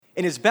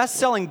In his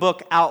best-selling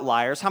book,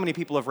 Outliers, how many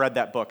people have read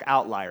that book,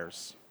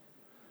 Outliers?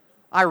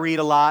 I read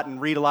a lot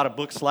and read a lot of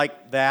books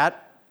like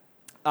that.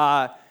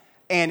 And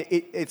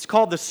it's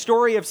called The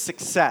Story of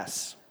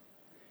Success.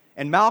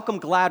 And Malcolm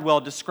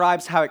Gladwell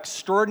describes how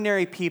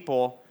extraordinary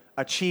people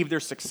achieve their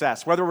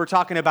success. Whether we're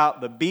talking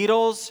about the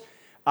Beatles,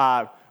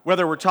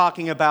 whether we're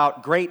talking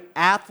about great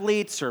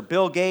athletes or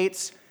Bill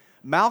Gates,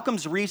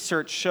 Malcolm's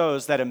research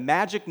shows that a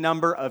magic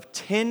number of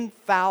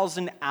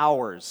 10,000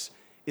 hours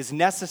is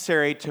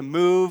necessary to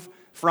move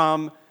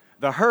from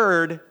the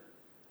herd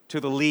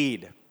to the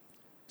lead.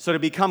 So to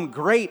become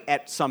great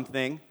at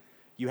something,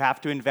 you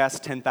have to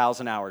invest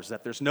 10,000 hours.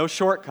 That there's no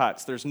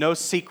shortcuts. There's no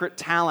secret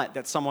talent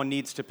that someone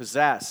needs to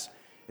possess.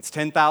 It's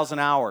 10,000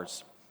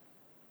 hours.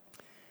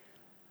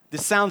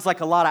 This sounds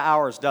like a lot of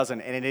hours,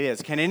 doesn't it? And it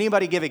is. Can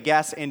anybody give a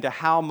guess into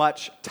how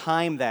much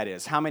time that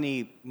is? How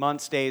many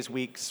months, days,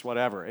 weeks,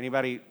 whatever?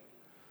 Anybody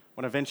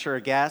want to venture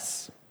a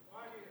guess?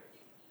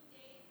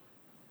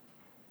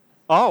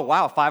 Oh,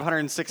 wow,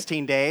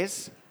 516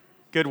 days.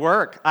 Good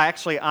work.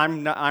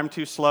 I'm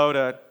too slow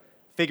to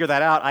figure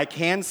that out. I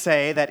can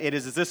say that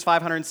is this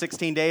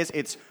 516 days?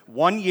 It's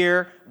 1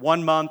 year,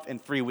 1 month,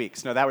 and 3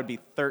 weeks. No, that would be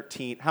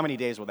 13. How many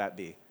days will that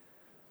be?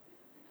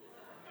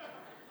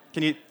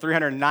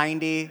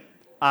 390?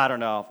 I don't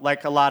know,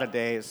 like a lot of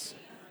days.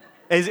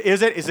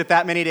 Is it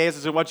that many days?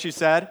 Is it what you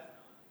said?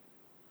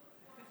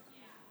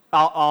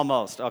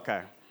 Almost,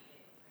 okay.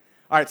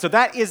 All right, so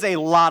that is a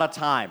lot of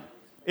time,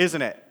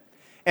 isn't it?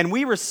 And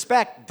we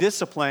respect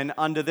discipline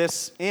unto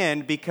this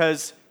end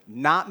because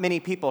not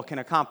many people can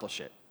accomplish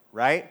it,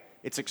 right?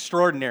 It's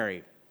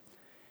extraordinary.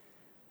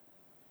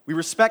 We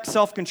respect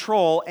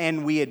self-control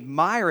and we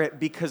admire it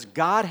because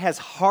God has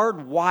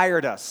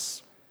hardwired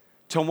us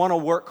to want to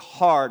work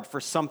hard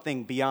for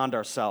something beyond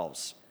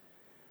ourselves.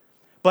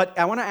 But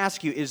I want to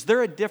ask you, is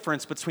there a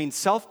difference between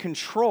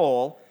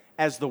self-control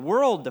as the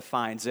world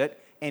defines it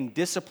and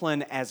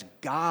discipline as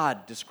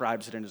God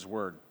describes it in His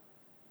Word?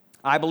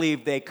 I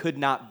believe they could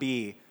not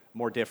be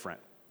more different.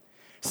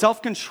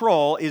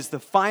 Self-control is the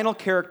final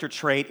character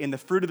trait in the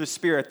fruit of the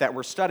Spirit that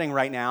we're studying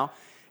right now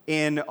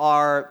in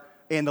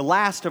the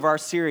last of our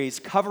series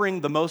covering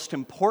the most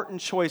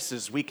important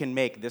choices we can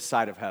make this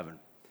side of heaven.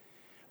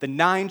 The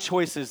 9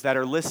 choices that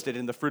are listed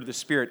in the fruit of the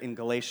Spirit in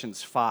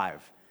Galatians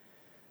 5.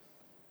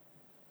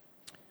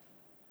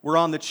 We're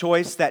on the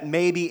choice that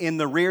may be in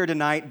the rear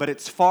tonight, but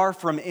it's far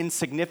from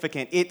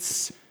insignificant.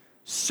 It's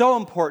so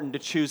important to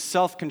choose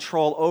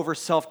self-control over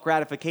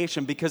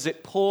self-gratification because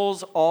it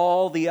pulls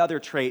all the other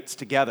traits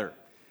together.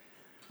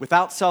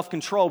 Without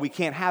self-control, we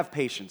can't have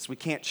patience. We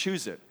can't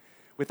choose it.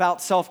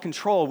 Without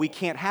self-control, we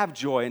can't have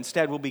joy.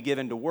 Instead, we'll be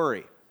given to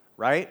worry,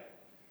 right?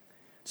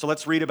 So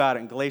let's read about it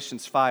in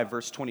Galatians 5,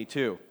 verse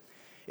 22.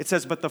 It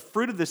says, "But the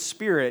fruit of the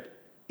Spirit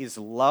is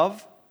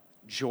love,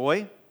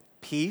 joy,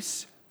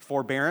 peace,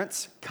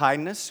 forbearance,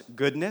 kindness,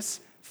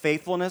 goodness,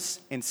 faithfulness,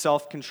 and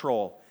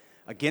self-control.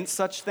 Against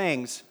such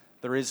things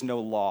there is no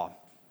law."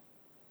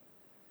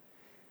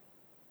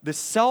 The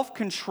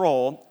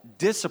self-control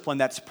discipline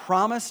that's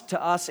promised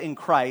to us in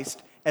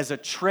Christ as a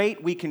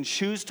trait we can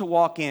choose to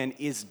walk in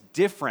is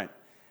different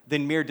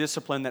than mere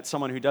discipline that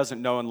someone who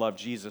doesn't know and love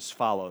Jesus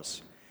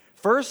follows.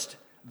 First,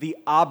 the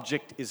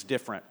object is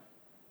different.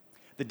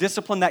 The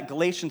discipline that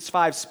Galatians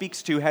 5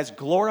 speaks to has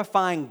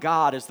glorifying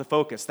God as the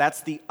focus.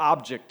 That's the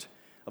object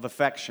of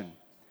affection.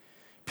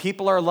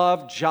 People are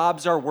loved,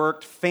 jobs are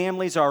worked,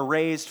 families are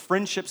raised,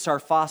 friendships are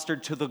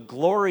fostered to the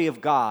glory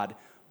of God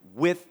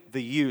with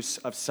the use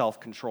of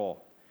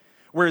self-control.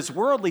 Whereas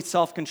worldly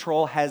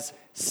self-control has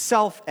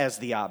self as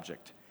the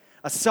object.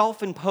 A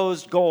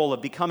self-imposed goal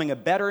of becoming a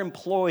better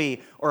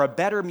employee or a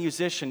better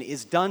musician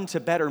is done to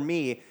better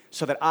me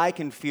so that I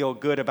can feel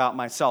good about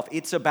myself.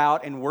 It's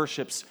about and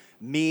worships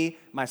me,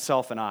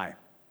 myself, and I.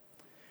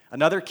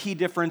 Another key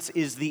difference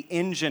is the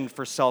engine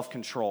for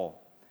self-control.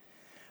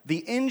 The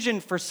engine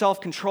for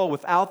self-control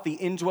without the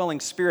indwelling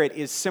Spirit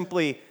is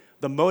simply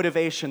the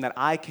motivation that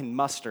I can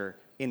muster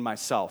in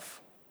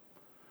myself.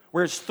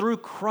 Whereas through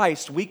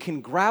Christ, we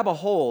can grab a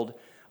hold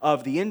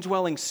of the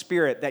indwelling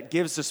Spirit that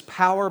gives us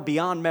power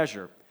beyond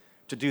measure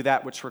to do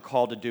that which we're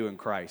called to do in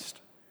Christ.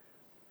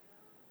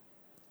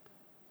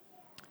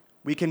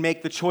 We can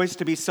make the choice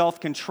to be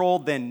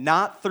self-controlled then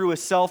not through a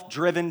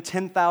self-driven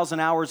 10,000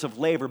 hours of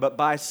labor, but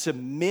by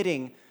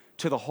submitting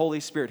to the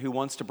Holy Spirit who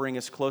wants to bring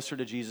us closer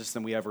to Jesus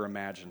than we ever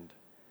imagined.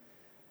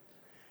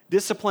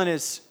 Discipline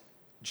is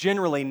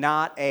generally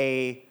not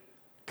a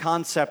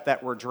concept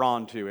that we're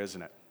drawn to,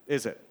 isn't it?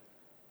 Is it?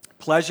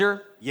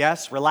 Pleasure,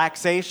 yes.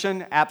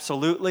 Relaxation,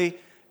 absolutely.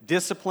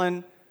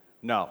 Discipline,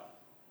 no,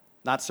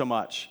 not so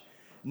much.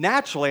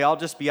 Naturally, I'll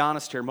just be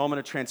honest here, moment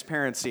of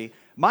transparency.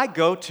 My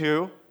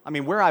go-to,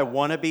 where I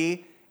want to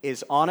be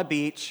is on a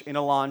beach in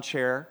a lawn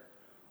chair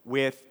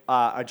with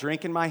a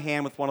drink in my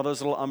hand with one of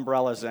those little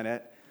umbrellas in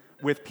it,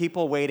 with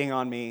people waiting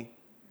on me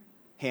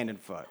hand and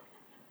foot.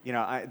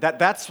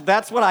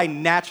 That's what I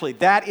naturally,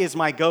 that is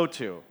my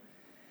go-to.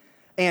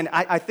 And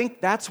I think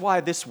that's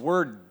why this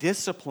word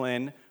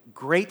discipline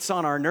grates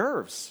on our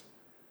nerves,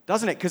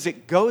 doesn't it? Because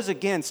it goes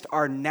against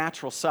our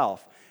natural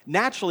self.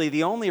 naturally,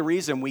 the only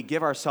reason we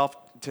give ourselves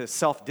to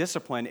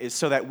self-discipline is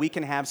so that we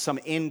can have some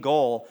end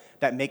goal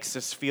that makes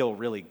us feel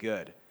really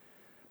good.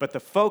 But the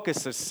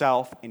focus is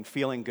self and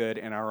feeling good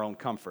in our own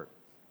comfort.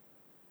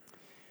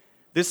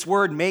 This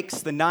word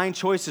makes the 9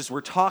 choices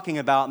we're talking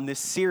about in this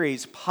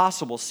series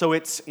possible, so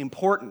it's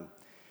important.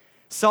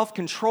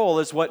 Self-control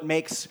is what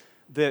makes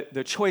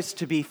the choice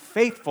to be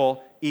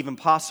faithful even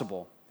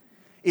possible.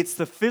 It's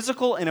the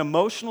physical and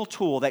emotional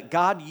tool that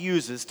God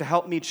uses to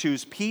help me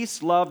choose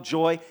peace, love,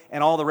 joy,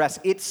 and all the rest.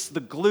 It's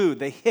the glue,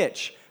 the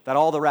hitch that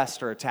all the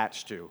rest are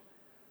attached to.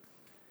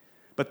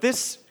 But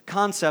this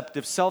concept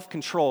of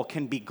self-control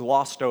can be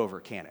glossed over,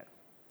 can it?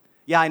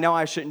 Yeah, I know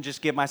I shouldn't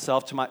just give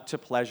myself to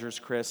pleasures,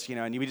 Chris,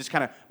 and we just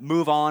kind of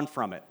move on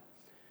from it.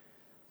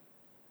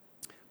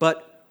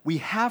 But we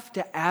have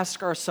to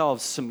ask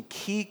ourselves some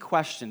key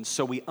questions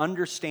so we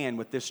understand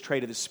what this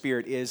trait of the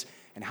Spirit is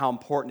and how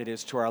important it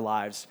is to our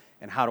lives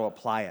and how to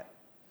apply it.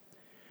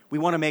 We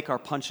want to make our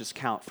punches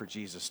count for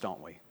Jesus,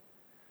 don't we?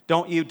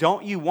 Don't you?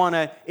 Don't you want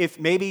to, if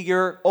maybe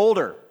you're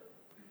older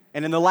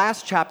and in the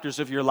last chapters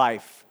of your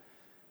life,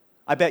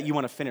 I bet you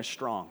want to finish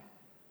strong.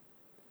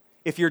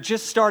 If you're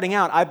just starting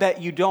out, I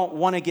bet you don't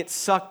want to get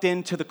sucked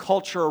into the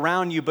culture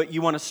around you, but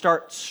you want to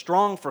start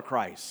strong for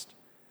Christ,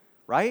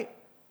 right?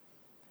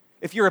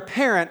 If you're a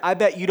parent, I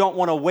bet you don't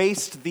want to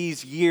waste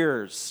these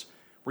years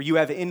where you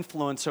have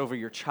influence over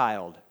your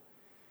child.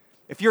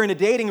 If you're in a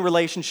dating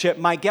relationship,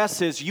 my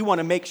guess is you want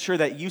to make sure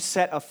that you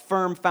set a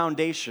firm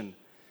foundation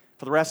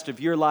for the rest of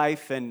your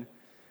life and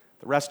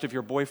the rest of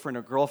your boyfriend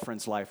or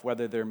girlfriend's life,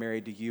 whether they're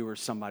married to you or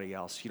somebody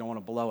else. You don't want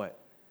to blow it.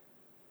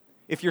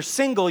 If you're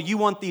single, you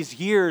want these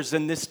years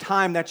and this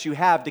time that you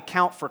have to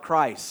count for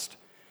Christ.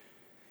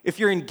 If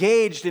you're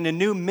engaged in a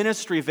new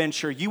ministry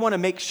venture, you want to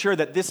make sure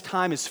that this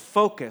time is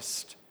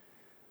focused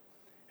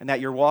and that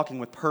you're walking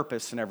with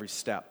purpose in every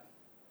step.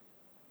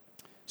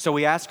 So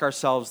we ask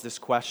ourselves this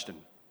question: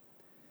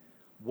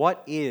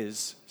 what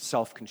is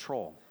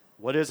self-control?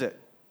 What is it?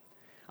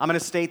 I'm going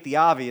to state the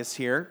obvious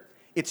here.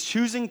 It's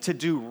choosing to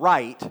do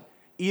right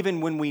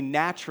even when we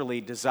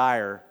naturally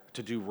desire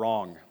to do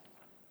wrong.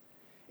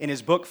 In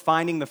his book,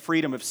 Finding the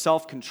Freedom of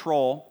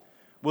Self-Control,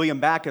 William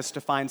Backus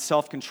defines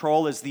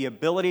self-control as the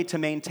ability to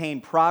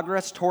maintain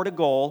progress toward a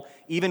goal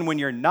even when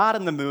you're not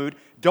in the mood,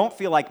 don't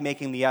feel like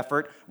making the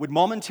effort, would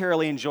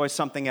momentarily enjoy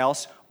something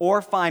else,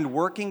 or find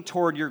working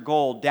toward your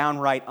goal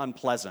downright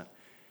unpleasant.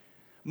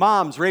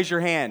 Moms, raise your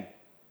hand.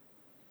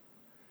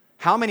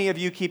 How many of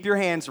you, keep your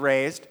hands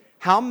raised,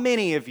 how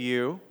many of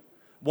you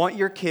want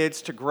your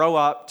kids to grow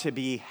up to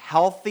be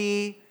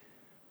healthy,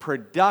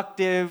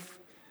 productive,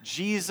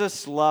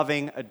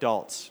 Jesus-loving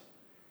adults?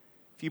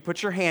 If you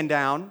put your hand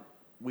down,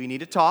 we need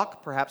to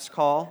talk, perhaps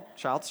call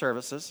child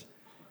services.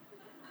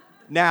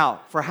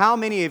 Now, for how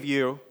many of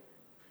you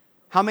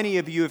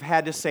have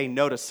had to say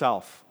no to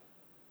self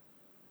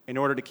in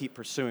order to keep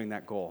pursuing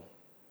that goal?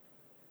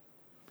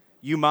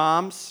 You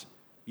moms,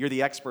 you're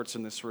the experts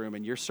in this room,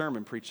 and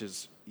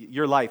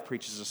your life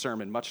preaches a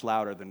sermon much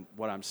louder than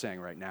what I'm saying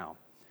right now.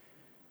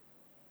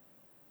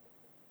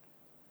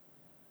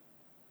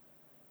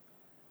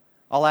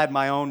 I'll add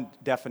my own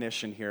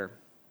definition here,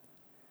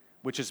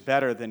 which is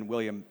better than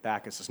William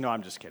Backus's. No,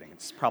 I'm just kidding.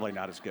 It's probably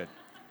not as good.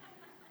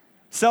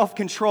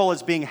 Self-control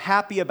is being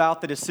happy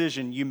about the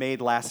decision you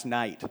made last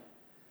night.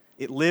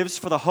 It lives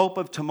for the hope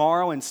of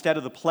tomorrow instead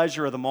of the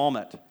pleasure of the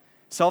moment.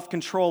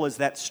 Self-control is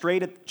that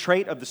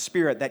trait of the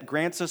Spirit that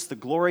grants us the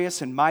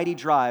glorious and mighty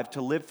drive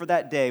to live for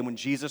that day when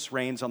Jesus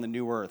reigns on the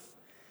new earth.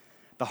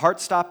 The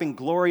heart-stopping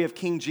glory of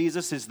King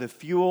Jesus is the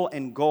fuel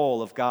and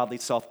goal of godly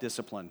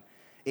self-discipline.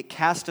 It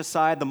casts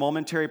aside the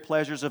momentary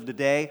pleasures of the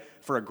day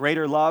for a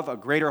greater love, a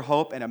greater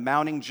hope, and a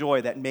mounting joy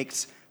that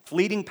makes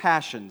fleeting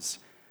passions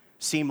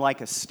seem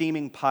like a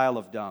steaming pile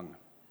of dung.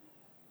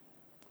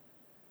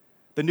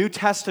 The New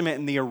Testament,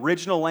 in the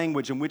original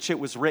language in which it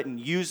was written,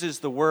 uses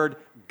the word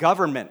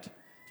government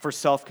for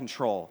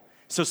self-control.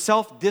 So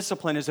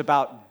self-discipline is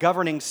about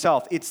governing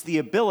self. It's the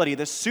ability,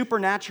 the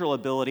supernatural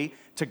ability,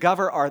 to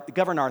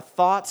govern our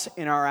thoughts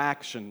and our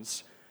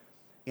actions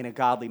in a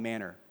godly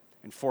manner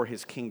and for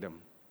His kingdom.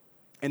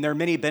 And there are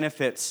many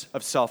benefits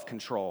of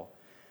self-control.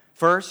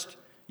 First,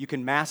 you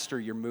can master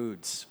your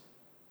moods.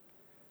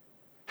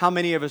 How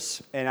many of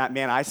us, and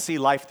I see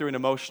life through an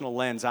emotional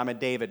lens. I'm a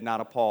David,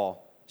 not a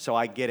Paul, so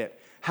I get it.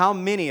 How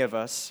many of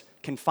us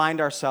can find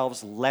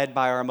ourselves led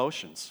by our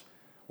emotions,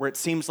 where it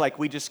seems like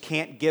we just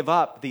can't give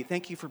up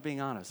thank you for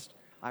being honest.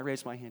 I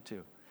raised my hand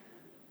too.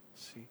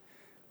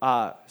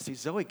 See,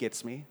 Zoe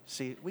gets me.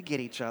 See, we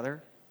get each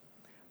other.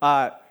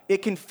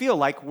 It can feel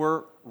like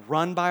we're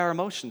run by our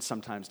emotions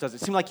sometimes, does it?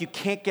 Seem like you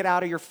can't get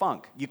out of your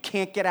funk. You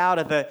can't get out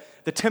of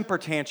the temper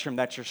tantrum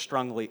that you're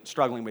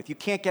struggling with. You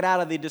can't get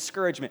out of the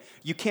discouragement.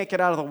 You can't get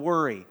out of the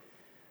worry.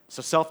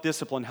 So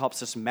self-discipline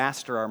helps us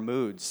master our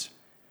moods.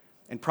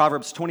 In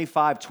Proverbs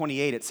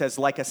 25:28, it says,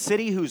 like a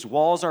city whose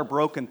walls are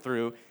broken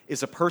through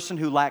is a person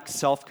who lacks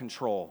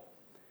self-control.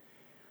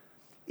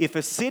 If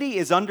a city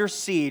is under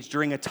siege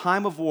during a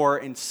time of war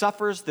and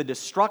suffers the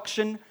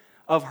destruction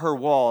of her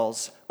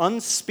walls,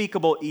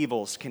 unspeakable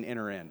evils can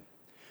enter in.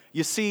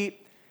 You see,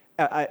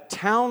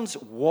 Towns'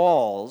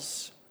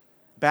 walls,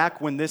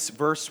 back when this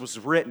verse was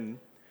written,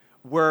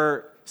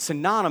 were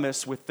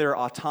synonymous with their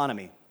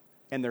autonomy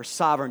and their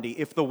sovereignty.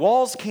 If the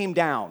walls came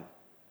down,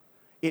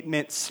 it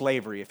meant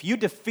slavery. If you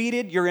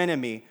defeated your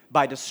enemy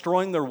by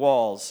destroying their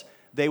walls,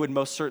 they would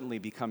most certainly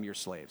become your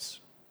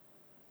slaves.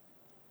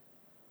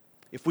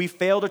 If we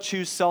fail to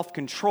choose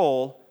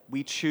self-control,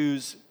 we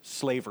choose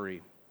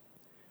slavery.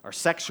 Our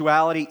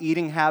sexuality,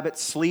 eating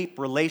habits, sleep,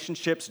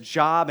 relationships,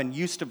 job, and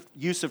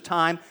use of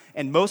time,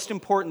 and most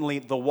importantly,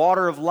 the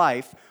water of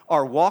life,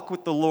 our walk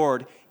with the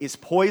Lord, is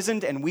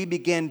poisoned, and we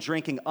begin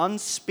drinking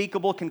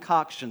unspeakable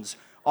concoctions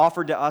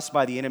offered to us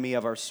by the enemy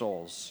of our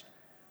souls.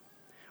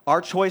 Our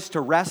choice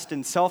to rest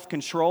in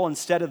self-control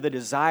instead of the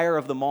desire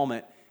of the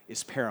moment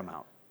is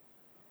paramount.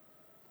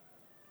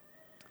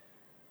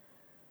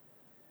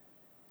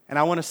 And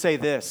I want to say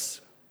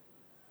this.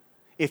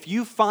 If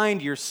you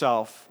find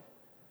yourself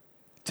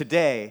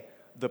today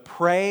the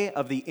prey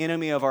of the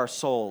enemy of our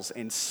souls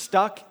and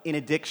stuck in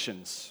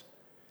addictions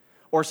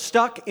or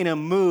stuck in a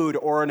mood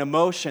or an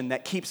emotion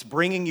that keeps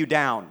bringing you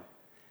down,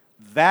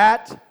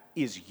 that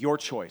is your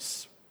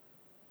choice.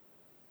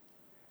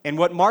 And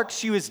what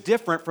marks you as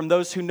different from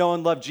those who know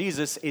and love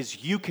Jesus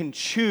is you can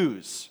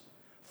choose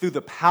through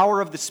the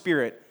power of the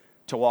Spirit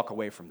to walk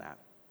away from that.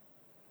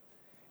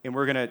 And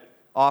we're going to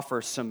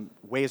offer some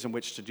ways in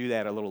which to do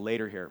that a little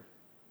later here.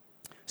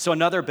 So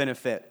another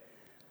benefit,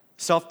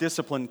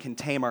 self-discipline can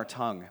tame our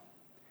tongue.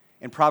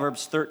 In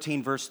Proverbs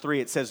 13, verse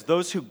 3, it says,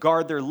 "Those who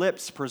guard their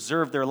lips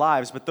preserve their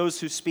lives, but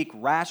those who speak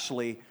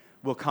rashly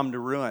will come to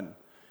ruin."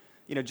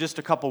 You know, just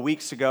a couple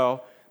weeks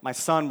ago, my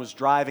son was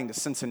driving to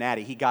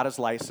Cincinnati. He got his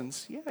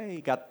license. Yeah,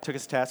 he took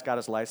his test, got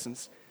his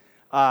license.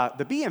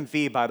 The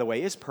BMV, by the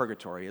way, is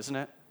purgatory, isn't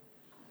it?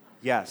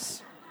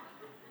 Yes.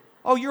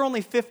 Oh, you're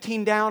only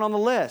 15 down on the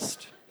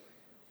list.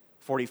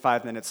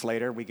 45 minutes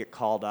later, we get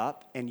called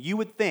up, and you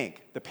would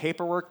think the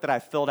paperwork that I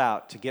filled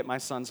out to get my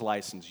son's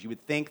license, you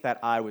would think that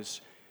I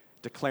was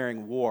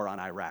declaring war on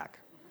Iraq,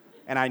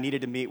 and I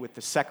needed to meet with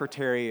the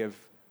Secretary of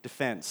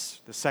Defense,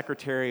 the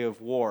Secretary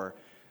of War,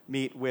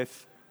 meet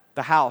with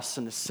the House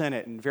and the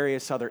Senate and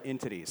various other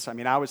entities. I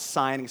mean, I was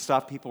signing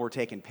stuff, people were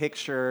taking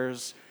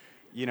pictures,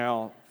 you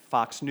know,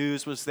 Fox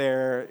News was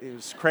there, it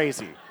was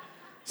crazy.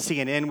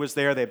 CNN was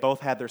there, they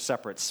both had their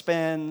separate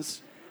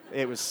spins,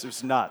 it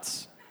was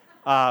nuts.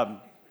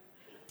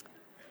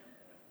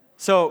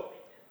 So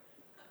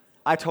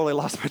I totally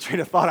lost my train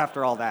of thought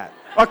after all that.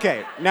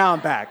 Okay, now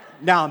I'm back.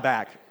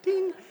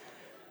 Ding.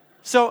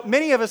 So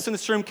many of us in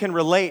this room can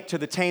relate to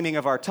the taming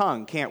of our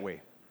tongue, can't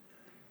we?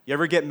 You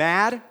ever get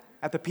mad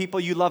at the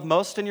people you love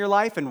most in your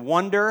life and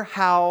wonder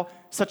how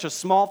such a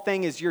small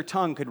thing as your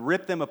tongue could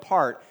rip them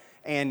apart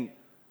and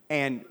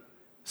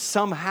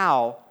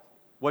somehow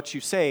what you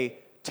say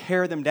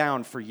tear them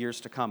down for years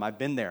to come? I've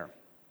been there.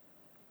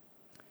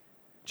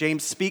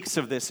 James speaks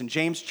of this. In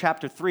James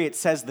chapter 3, it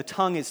says, "The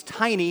tongue is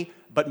tiny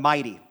but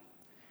mighty."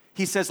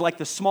 He says, like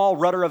the small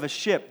rudder of a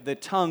ship, the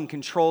tongue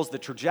controls the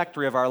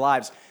trajectory of our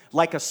lives.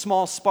 Like a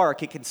small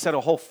spark, it can set a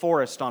whole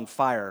forest on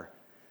fire.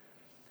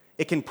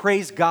 It can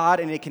praise God,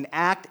 and it can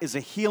act as a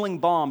healing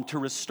balm to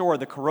restore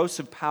the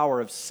corrosive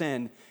power of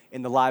sin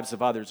in the lives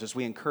of others as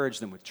we encourage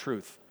them with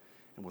truth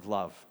and with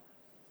love.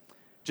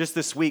 Just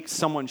this week,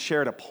 someone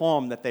shared a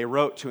poem that they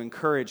wrote to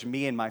encourage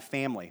me and my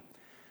family.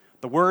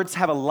 The words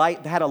had a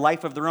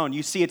life of their own.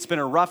 You see, it's been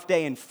a rough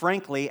day, and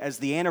frankly, as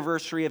the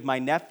anniversary of my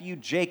nephew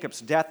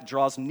Jacob's death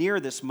draws near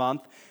this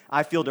month,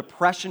 I feel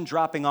depression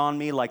dropping on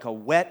me like a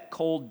wet,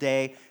 cold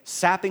day,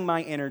 sapping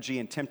my energy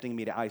and tempting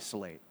me to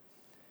isolate.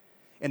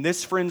 And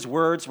this friend's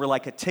words were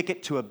like a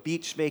ticket to a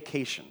beach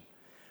vacation.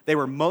 They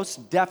were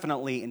most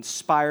definitely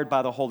inspired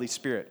by the Holy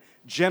Spirit.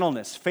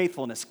 Gentleness,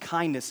 faithfulness,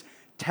 kindness,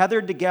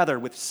 tethered together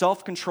with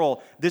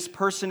self-control. This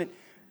person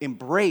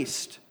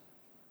embraced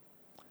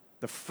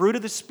the fruit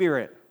of the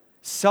Spirit,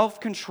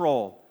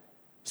 self-control,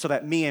 so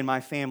that me and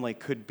my family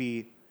could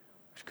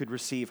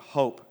receive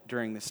hope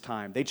during this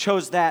time. They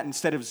chose that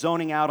instead of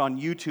zoning out on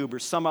YouTube or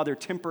some other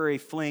temporary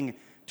fling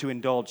to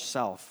indulge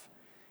self.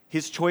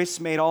 His choice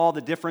made all the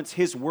difference.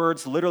 His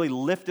words literally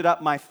lifted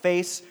up my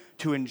face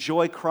to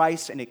enjoy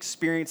Christ and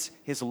experience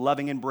His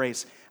loving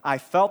embrace. I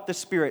felt the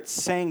Spirit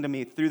saying to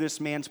me through this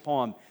man's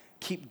poem,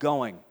 "Keep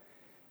going,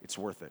 it's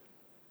worth it."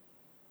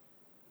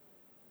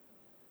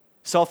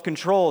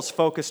 Self-control is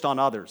focused on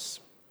others.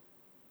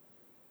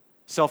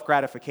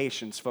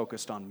 Self-gratification is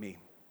focused on me.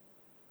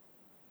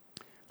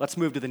 Let's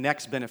move to the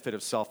next benefit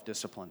of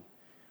self-discipline.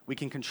 We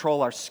can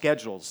control our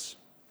schedules.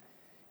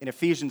 In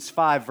Ephesians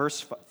 5,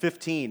 verse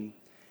 15,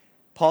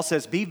 Paul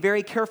says, "Be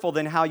very careful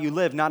then how you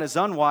live, not as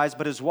unwise,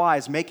 but as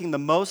wise, making the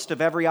most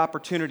of every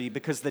opportunity,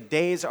 because the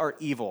days are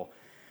evil."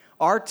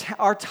 Our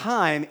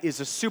time is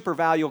a super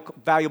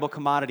valuable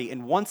commodity,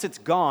 and once it's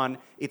gone,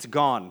 it's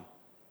gone.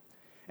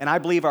 And I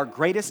believe our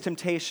greatest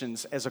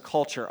temptations as a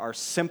culture are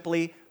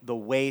simply the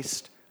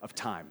waste of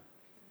time.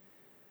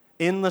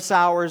 Endless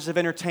hours of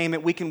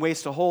entertainment, we can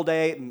waste a whole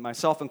day,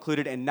 myself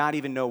included, and not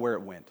even know where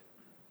it went.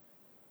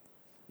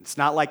 It's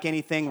not like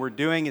anything we're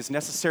doing is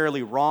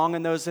necessarily wrong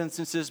in those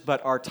instances,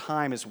 but our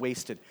time is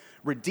wasted.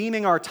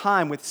 Redeeming our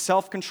time with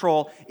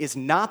self-control is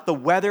not the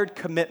weathered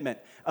commitment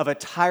of a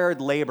tired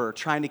laborer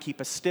trying to keep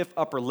a stiff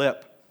upper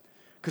lip.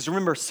 Because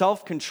remember,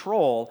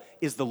 self-control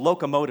is the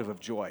locomotive of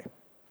joy.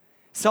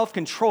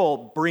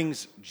 Self-control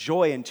brings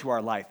joy into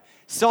our life.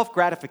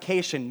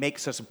 Self-gratification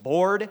makes us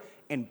bored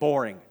and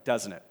boring,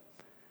 doesn't it?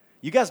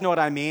 You guys know what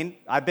I mean.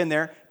 I've been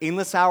there.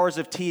 Endless hours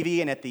of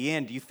TV, and at the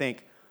end, you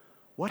think,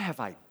 what have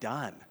I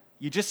done?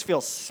 You just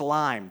feel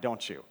slimed,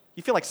 don't you?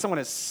 You feel like someone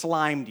has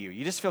slimed you.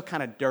 You just feel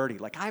kind of dirty,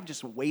 like I've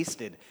just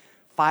wasted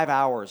 5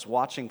 hours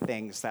watching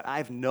things that I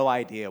have no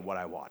idea what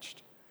I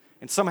watched.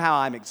 And somehow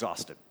I'm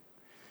exhausted.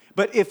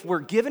 But if we're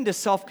given to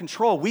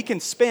self-control, we can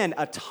spend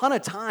a ton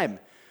of time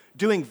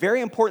doing very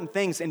important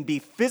things and be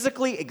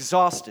physically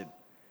exhausted,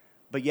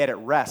 but yet at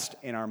rest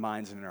in our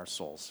minds and in our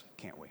souls,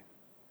 can't we?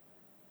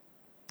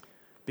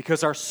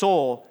 Because our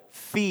soul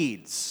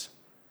feeds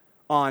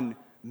on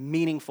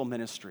meaningful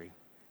ministry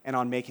and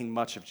on making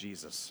much of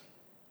Jesus.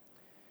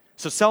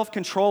 So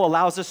self-control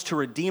allows us to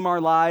redeem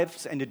our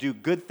lives and to do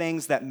good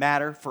things that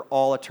matter for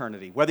all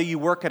eternity. Whether you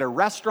work at a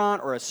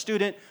restaurant or a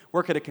student,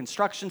 work at a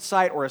construction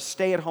site or a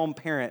stay-at-home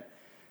parent,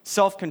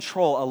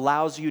 self-control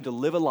allows you to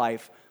live a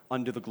life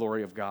under the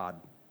glory of God.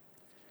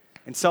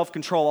 And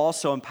self-control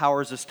also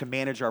empowers us to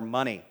manage our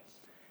money.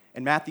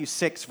 In Matthew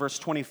 6, verse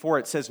 24,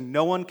 it says,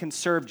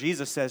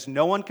 Jesus says,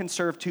 no one can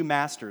serve two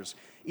masters.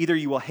 Either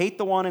you will hate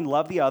the one and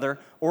love the other,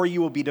 or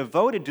you will be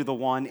devoted to the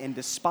one and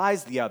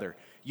despise the other.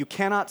 You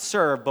cannot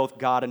serve both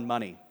God and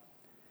money.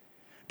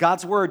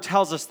 God's word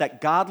tells us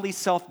that godly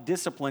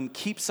self-discipline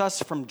keeps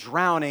us from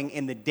drowning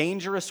in the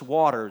dangerous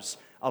waters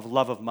of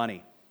love of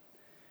money.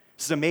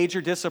 This is a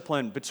major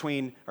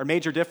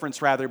difference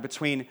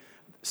between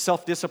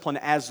self-discipline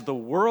as the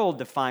world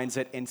defines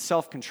it and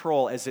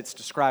self-control as it's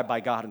described by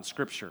God in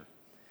Scripture.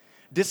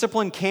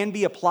 Discipline can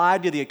be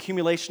applied to the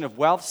accumulation of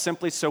wealth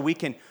simply so we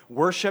can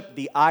worship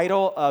the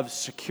idol of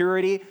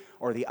security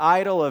or the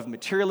idol of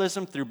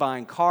materialism through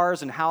buying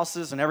cars and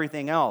houses and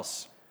everything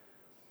else.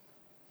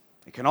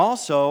 It can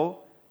also,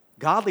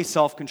 godly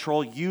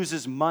self-control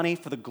uses money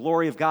for the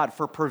glory of God,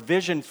 for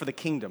provision for the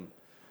kingdom,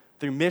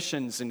 through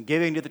missions and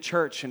giving to the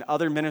church and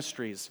other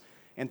ministries,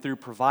 and through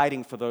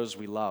providing for those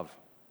we love.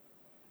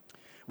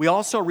 We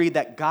also read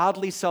that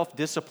godly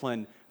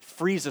self-discipline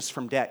frees us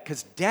from debt,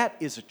 because debt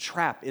is a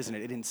trap, isn't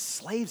it? It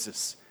enslaves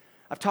us.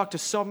 I've talked to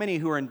so many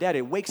who are in debt.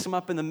 It wakes them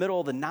up in the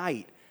middle of the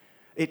night.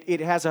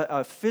 It has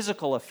a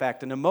physical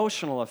effect, an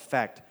emotional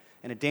effect,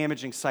 and a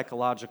damaging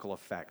psychological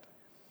effect.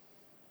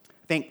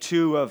 I think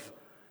two of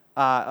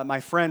my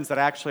friends that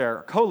actually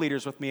are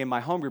co-leaders with me in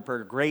my home group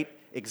are a great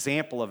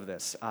example of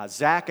this.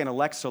 Zach and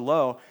Alexa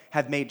Lowe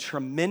have made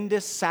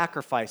tremendous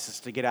sacrifices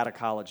to get out of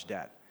college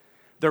debt.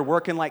 They're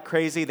working like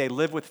crazy. They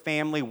live with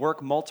family,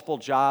 work multiple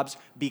jobs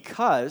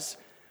because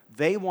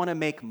they want to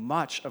make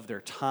much of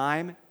their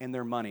time and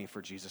their money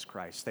for Jesus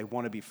Christ. They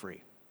want to be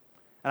free.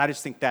 And I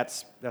just think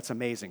that's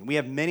amazing. We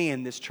have many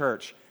in this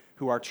church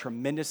who are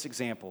tremendous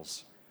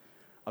examples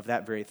of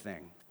that very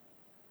thing.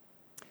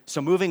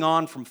 So moving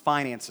on from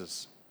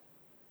finances.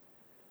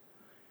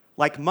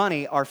 Like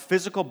money, our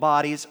physical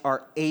bodies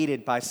are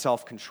aided by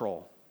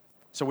self-control.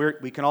 So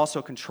we can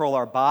also control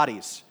our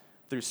bodies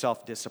through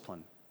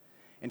self-discipline.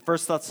 In 1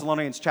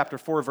 Thessalonians chapter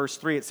 4, verse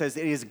 3, it says,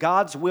 "It is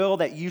God's will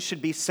that you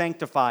should be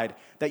sanctified,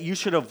 that you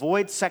should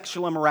avoid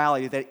sexual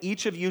immorality, that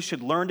each of you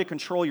should learn to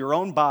control your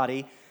own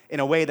body in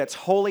a way that's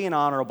holy and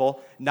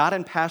honorable, not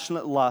in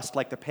passionate lust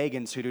like the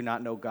pagans who do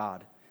not know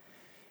God."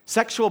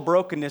 Sexual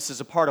brokenness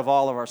is a part of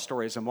all of our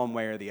stories in one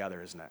way or the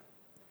other, isn't it?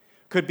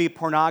 Could be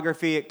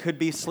pornography, it could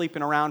be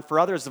sleeping around. For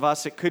others of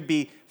us, it could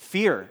be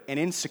fear and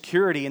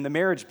insecurity in the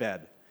marriage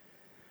bed.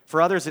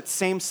 For others, it's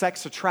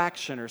same-sex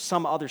attraction or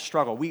some other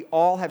struggle. We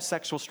all have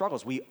sexual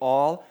struggles. We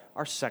all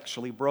are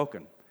sexually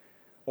broken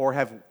or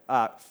have,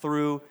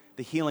 through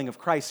the healing of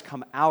Christ,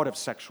 come out of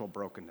sexual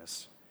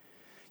brokenness.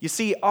 You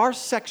see, our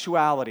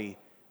sexuality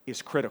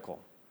is critical.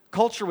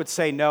 Culture would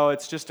say, no,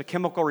 it's just a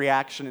chemical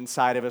reaction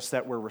inside of us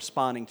that we're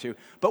responding to.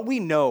 But we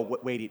know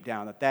way deep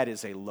down that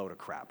is a load of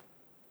crap.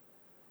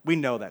 We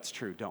know that's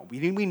true, don't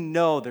we? We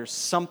know there's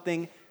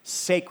something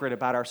sacred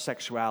about our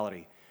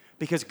sexuality.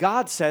 Because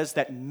God says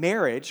that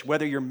marriage,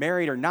 whether you're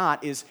married or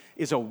not, is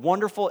a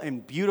wonderful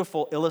and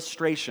beautiful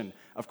illustration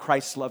of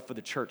Christ's love for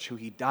the church, who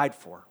he died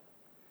for.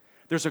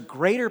 There's a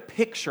greater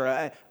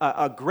picture,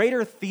 a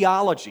greater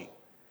theology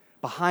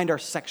behind our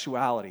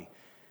sexuality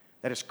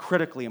that is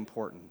critically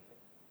important.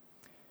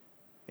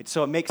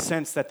 So it makes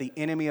sense that the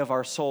enemy of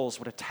our souls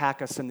would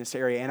attack us in this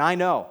area. And I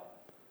know,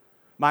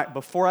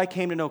 before I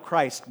came to know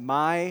Christ,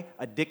 my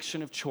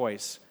addiction of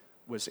choice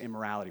was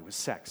immorality, was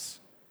sex.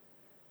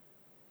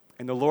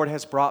 And the Lord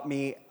has brought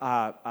me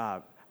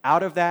out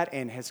of that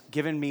and has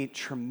given me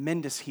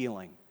tremendous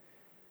healing.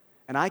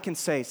 And I can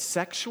say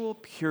sexual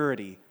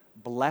purity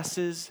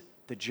blesses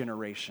the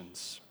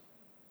generations.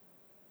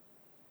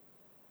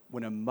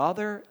 When a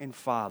mother and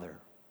father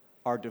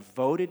are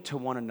devoted to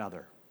one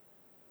another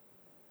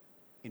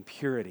in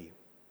purity,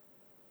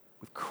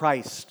 with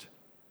Christ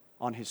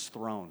on his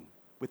throne,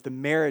 with the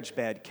marriage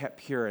bed kept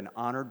pure and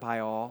honored by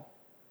all,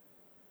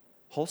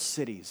 whole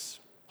cities,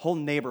 whole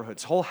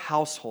neighborhoods, whole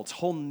households,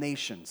 whole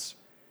nations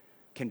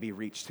can be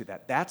reached through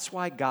that. That's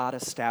why God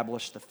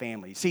established the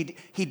family. See,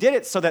 he did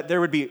it so that there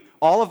would be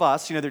all of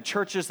us, there are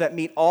churches that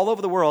meet all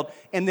over the world,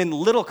 and then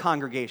little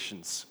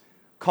congregations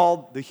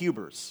called the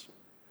Hubers,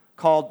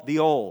 called the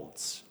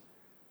Olds,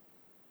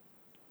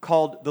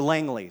 called the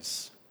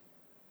Langleys,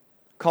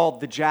 called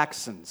the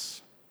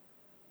Jacksons,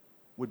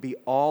 would be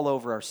all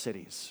over our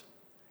cities.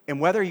 And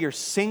whether you're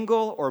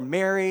single or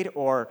married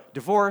or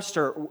divorced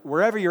or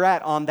wherever you're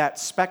at on that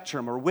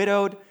spectrum or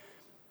widowed,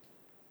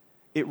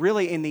 it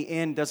really in the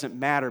end doesn't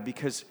matter,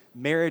 because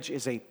marriage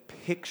is a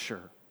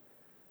picture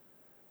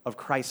of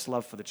Christ's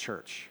love for the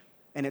church.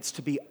 And it's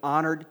to be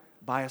honored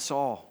by us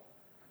all.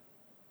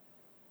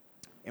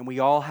 And we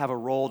all have a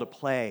role to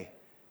play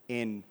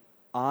in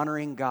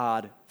honoring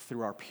God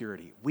through our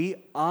purity. We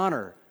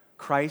honor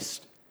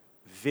Christ's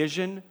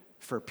vision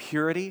for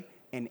purity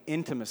and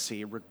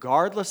intimacy,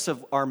 regardless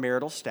of our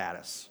marital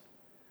status,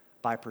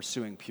 by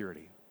pursuing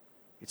purity.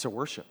 It's a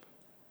worship.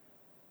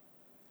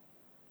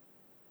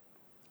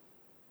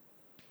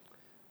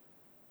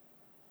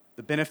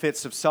 The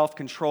benefits of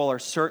self-control are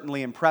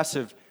certainly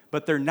impressive,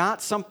 but they're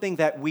not something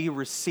that we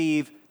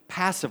receive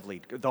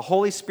passively. The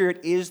Holy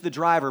Spirit is the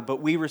driver,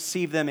 but we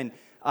receive them and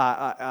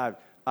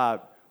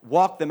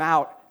walk them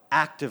out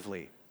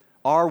actively.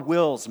 Our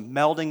wills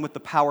melding with the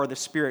power of the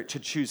Spirit to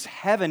choose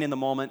heaven in the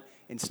moment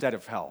instead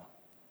of hell.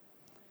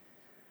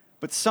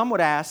 But some would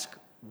ask,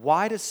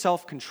 why does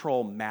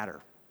self-control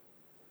matter?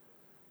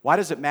 Why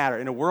does it matter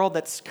in a world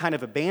that's kind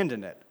of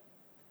abandoned it?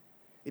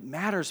 It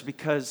matters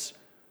because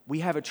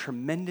we have a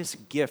tremendous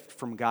gift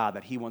from God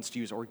that he wants to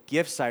use, or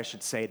gifts, I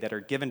should say, that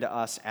are given to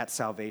us at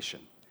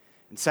salvation.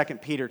 In 2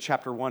 Peter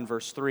chapter 1,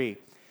 verse 3,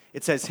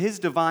 it says, his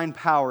divine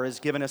power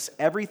has given us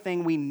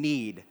everything we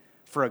need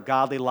for a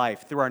godly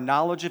life through our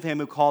knowledge of him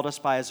who called us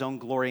by his own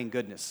glory and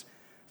goodness.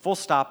 Full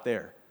stop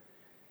there.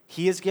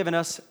 He has given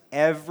us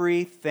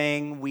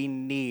everything we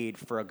need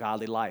for a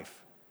godly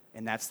life,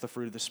 and that's the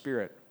fruit of the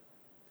Spirit.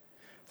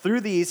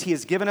 Through these, he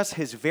has given us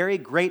his very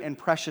great and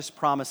precious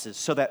promises,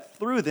 so that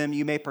through them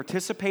you may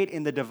participate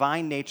in the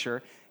divine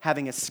nature,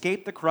 having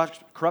escaped the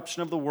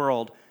corruption of the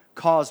world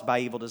caused by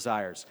evil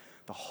desires.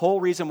 The whole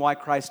reason why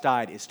Christ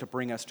died is to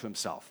bring us to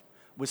himself,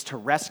 was to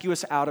rescue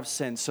us out of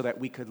sin so that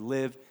we could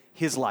live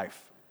his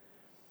life.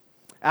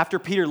 After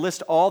Peter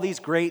lists all these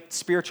great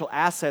spiritual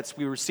assets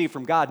we receive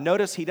from God,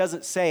 notice he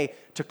doesn't say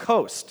to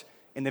coast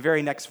in the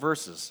very next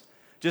verses,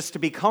 just to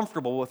be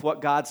comfortable with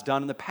what God's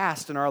done in the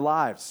past in our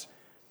lives.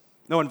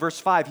 No, in verse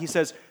 5, he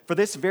says, for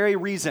this very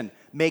reason,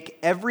 make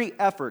every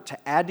effort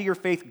to add to your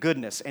faith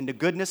goodness, and to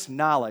goodness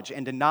knowledge,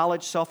 and to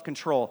knowledge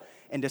self-control,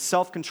 and to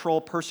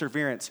self-control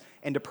perseverance,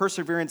 and to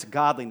perseverance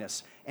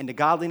godliness, and to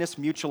godliness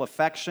mutual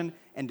affection,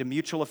 and to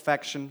mutual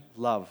affection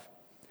love.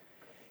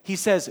 He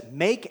says,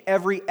 make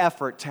every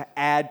effort to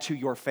add to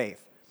your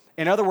faith.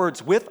 In other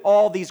words, with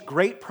all these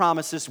great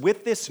promises,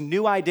 with this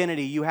new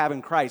identity you have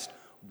in Christ,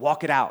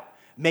 walk it out.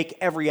 Make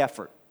every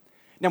effort.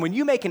 Now, when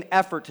you make an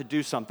effort to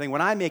do something,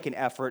 when I make an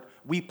effort,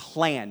 we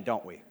plan,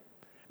 don't we?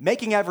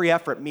 Making every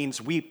effort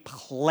means we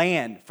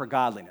plan for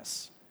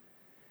godliness.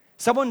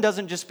 Someone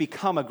doesn't just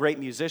become a great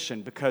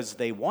musician because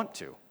they want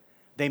to.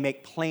 They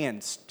make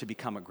plans to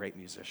become a great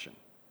musician.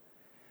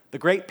 The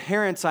great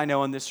parents I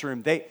know in this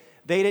room, they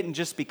didn't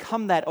just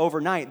become that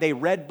overnight. They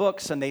read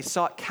books and they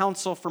sought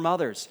counsel from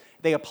others.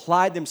 They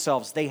applied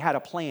themselves. They had a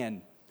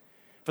plan.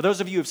 For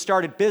those of you who have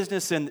started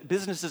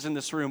businesses in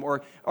this room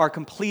or are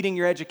completing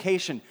your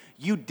education,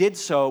 you did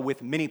so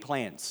with many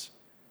plans.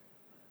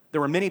 There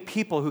were many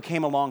people who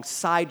came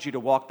alongside you to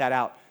walk that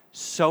out.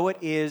 So it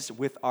is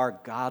with our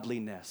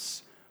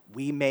godliness.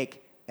 We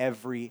make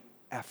every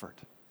effort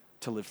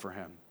to live for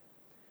him.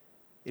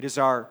 It is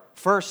our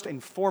first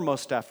and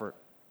foremost effort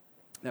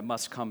that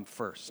must come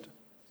first.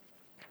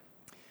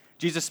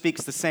 Jesus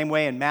speaks the same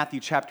way in Matthew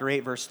chapter 8,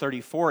 verse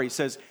 34. He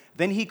says,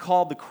 then he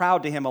called the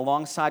crowd to him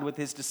alongside with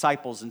his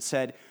disciples and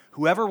said,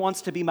 whoever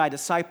wants to be my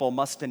disciple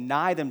must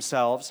deny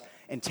themselves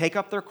and take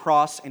up their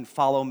cross and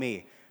follow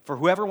me. For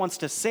whoever wants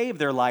to save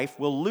their life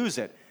will lose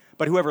it,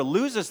 but whoever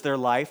loses their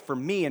life for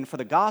me and for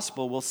the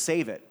gospel will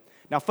save it.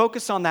 Now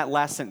focus on that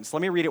last sentence.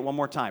 Let me read it one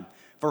more time.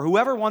 For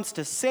whoever wants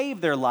to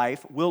save their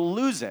life will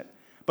lose it,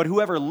 but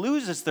whoever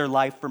loses their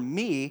life for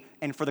me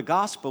and for the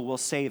gospel will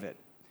save it.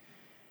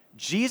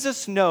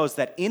 Jesus knows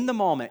that in the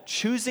moment,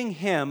 choosing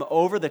him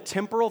over the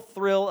temporal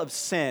thrill of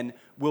sin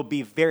will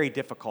be very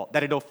difficult,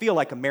 that it'll feel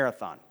like a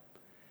marathon,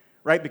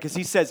 right? Because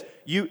he says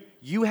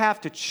you have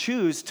to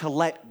choose to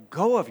let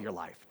go of your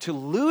life, to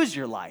lose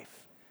your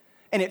life.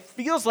 And it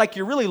feels like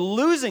you're really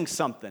losing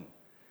something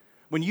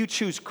when you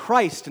choose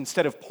Christ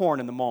instead of porn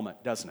in the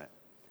moment, doesn't it?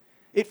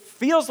 It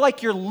feels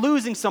like you're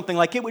losing something,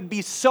 like it would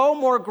be so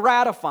more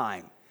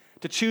gratifying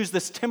to choose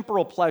this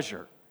temporal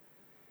pleasure.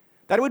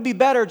 That it would be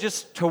better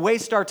just to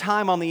waste our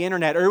time on the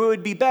internet, or it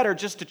would be better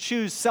just to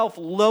choose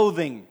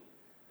self-loathing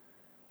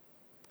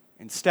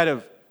instead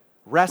of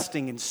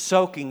resting and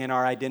soaking in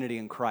our identity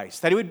in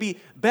Christ. That it would be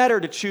better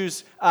to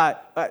choose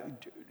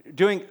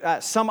doing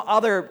some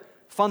other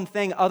fun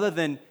thing other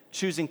than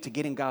choosing to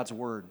get in God's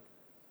Word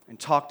and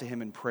talk to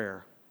him in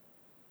prayer.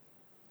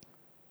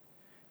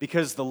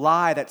 Because the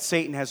lie that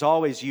Satan has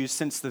always used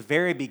since the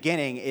very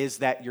beginning is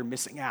that you're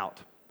missing out.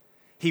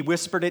 He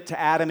whispered it to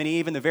Adam and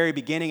Eve in the very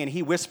beginning, and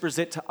he whispers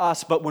it to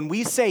us. But when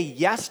we say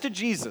yes to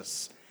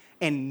Jesus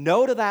and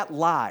no to that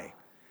lie,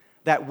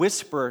 that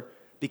whisper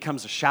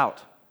becomes a shout.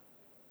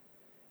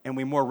 And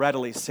we more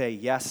readily say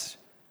yes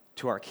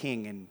to our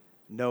King and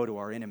no to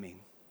our enemy.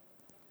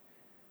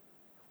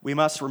 We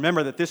must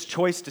remember that this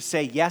choice to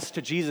say yes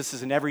to Jesus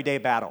is an everyday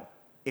battle.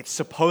 It's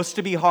supposed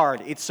to be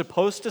hard. It's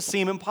supposed to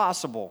seem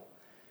impossible.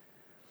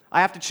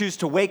 I have to choose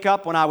to wake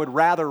up when I would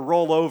rather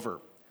roll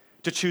over,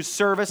 to choose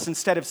service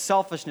instead of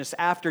selfishness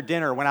after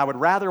dinner when I would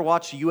rather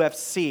watch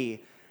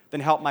UFC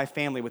than help my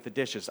family with the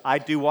dishes. I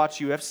do watch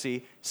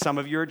UFC. Some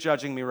of you are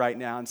judging me right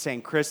now and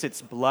saying, Chris,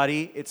 it's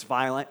bloody, it's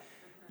violent.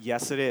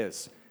 Yes, it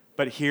is.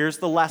 But here's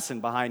the lesson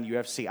behind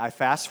UFC. I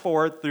fast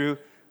forward through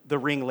the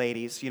ring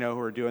ladies, who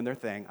are doing their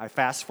thing. I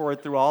fast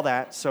forward through all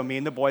that so me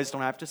and the boys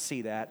don't have to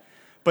see that.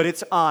 But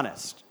it's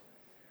honest.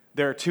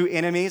 There are two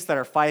enemies that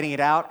are fighting it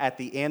out. At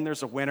the end,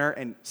 there's a winner,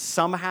 and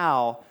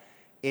somehow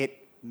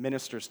it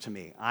ministers to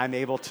me. I'm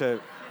able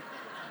to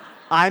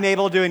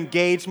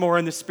engage more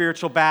in the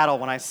spiritual battle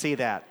when I see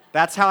that.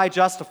 That's how I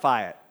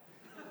justify it.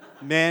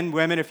 Men,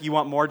 women, if you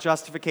want more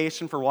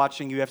justification for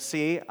watching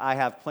UFC, I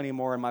have plenty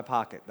more in my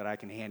pocket that I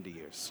can hand to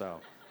you.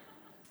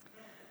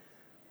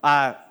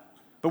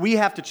 But we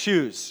have to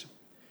choose.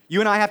 You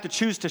and I have to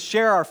choose to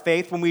share our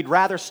faith when we'd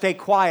rather stay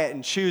quiet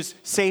and choose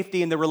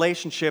safety in the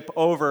relationship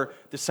over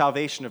the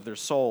salvation of their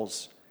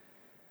souls.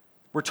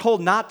 We're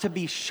told not to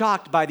be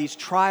shocked by these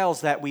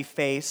trials that we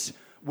face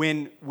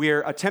when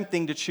we're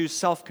attempting to choose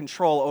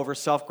self-control over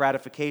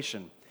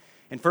self-gratification.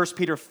 In 1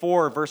 Peter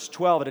 4, verse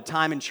 12, at a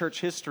time in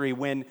church history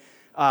when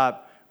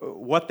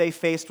what they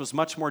faced was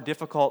much more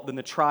difficult than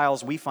the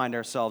trials we find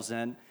ourselves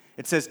in,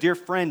 it says, "Dear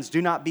friends,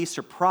 do not be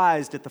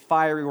surprised at the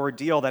fiery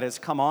ordeal that has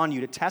come on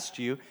you to test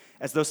you,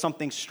 as though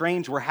something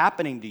strange were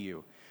happening to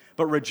you.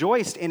 But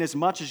rejoice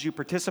inasmuch as you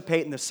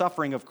participate in the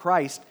suffering of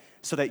Christ,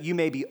 so that you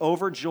may be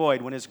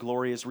overjoyed when his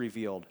glory is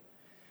revealed."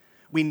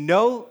 We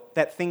know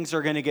that things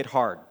are going to get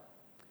hard.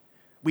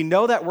 We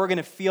know that we're going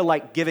to feel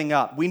like giving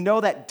up. We know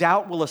that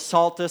doubt will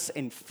assault us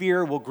and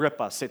fear will grip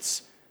us.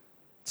 It's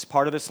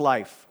part of this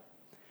life.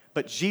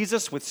 But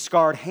Jesus, with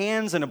scarred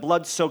hands and a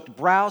blood-soaked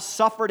brow,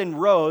 suffered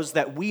and rose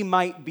that we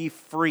might be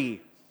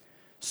free.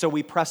 So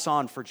we press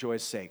on for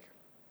joy's sake.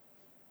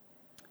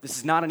 This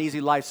is not an easy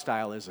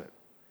lifestyle, is it?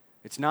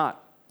 It's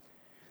not.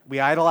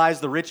 We idolize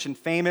the rich and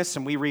famous,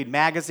 and we read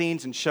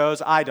magazines and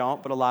shows. I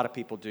don't, but a lot of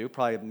people do.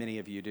 Probably many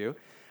of you do.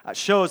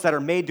 Shows that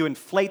are made to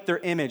inflate their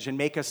image and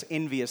make us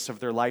envious of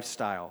their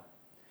lifestyle.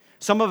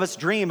 Some of us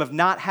dream of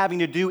not having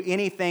to do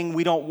anything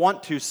we don't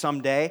want to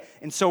someday,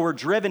 and so we're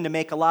driven to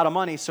make a lot of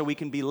money so we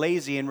can be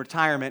lazy in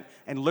retirement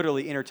and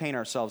literally entertain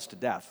ourselves to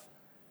death.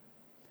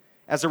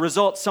 As a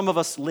result, some of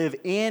us live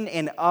in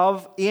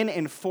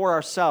and for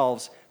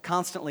ourselves,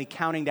 constantly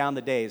counting down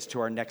the days to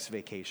our next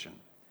vacation.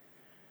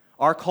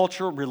 Our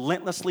culture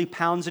relentlessly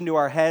pounds into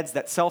our heads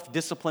that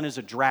self-discipline is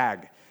a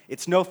drag.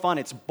 It's no fun,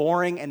 it's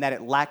boring, and that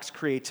it lacks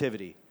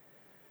creativity.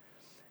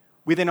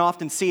 We then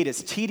often see it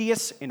as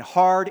tedious and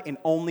hard and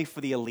only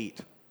for the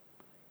elite,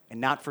 and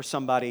not for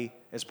somebody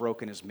as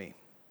broken as me.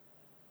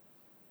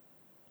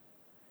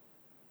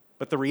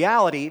 But the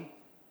reality,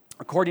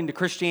 according to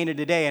Christianity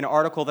Today, an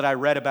article that I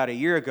read about a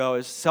year ago,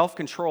 is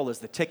self-control is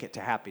the ticket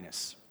to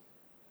happiness.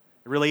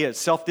 It really is.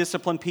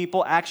 Self-disciplined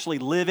people actually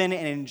live in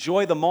and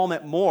enjoy the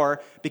moment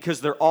more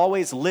because they're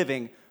always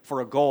living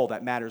for a goal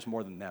that matters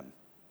more than them.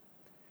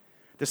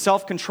 The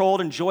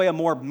self-controlled enjoy a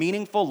more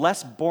meaningful,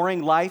 less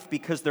boring life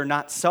because they're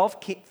not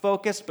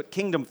self-focused but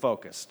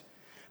kingdom-focused.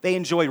 They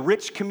enjoy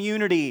rich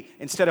community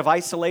instead of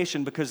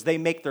isolation because they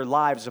make their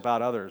lives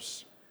about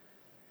others.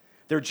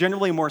 They're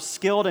generally more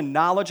skilled and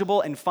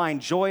knowledgeable and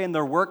find joy in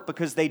their work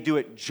because they do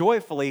it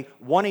joyfully,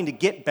 wanting to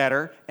get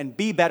better and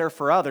be better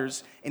for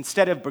others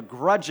instead of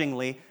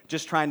begrudgingly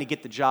just trying to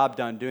get the job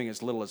done, doing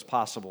as little as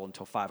possible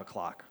until 5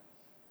 o'clock.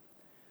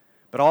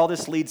 But all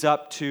this leads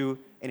up to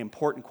an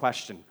important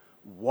question.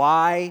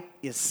 Why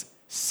is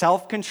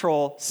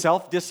self-control,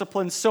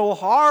 self-discipline so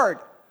hard?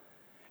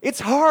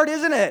 It's hard,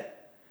 isn't it?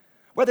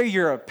 Whether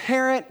you're a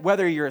parent,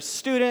 whether you're a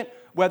student,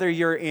 whether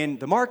you're in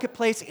the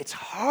marketplace, it's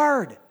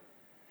hard.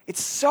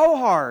 It's so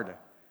hard.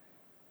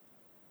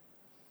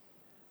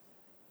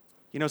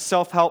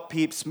 Self-help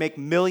peeps make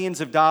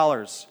millions of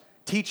dollars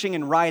teaching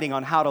and writing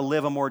on how to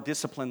live a more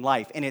disciplined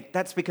life. And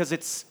that's because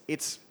it's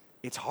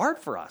hard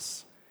for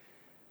us.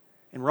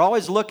 And we're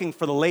always looking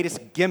for the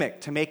latest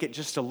gimmick to make it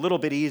just a little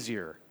bit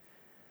easier.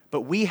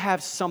 But we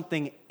have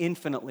something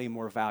infinitely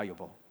more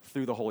valuable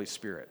through the Holy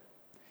Spirit.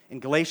 In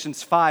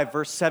Galatians 5,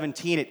 verse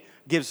 17,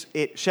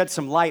 it sheds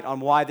some light on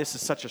why this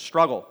is such a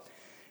struggle.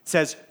 It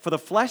says, "For the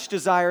flesh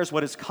desires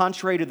what is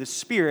contrary to the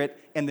Spirit,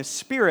 and the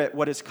Spirit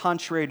what is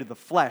contrary to the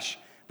flesh.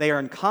 They are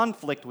in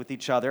conflict with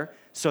each other,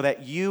 so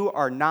that you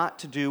are not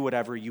to do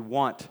whatever you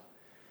want."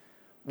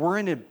 We're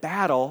in a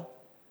battle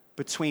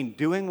between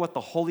doing what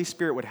the Holy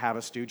Spirit would have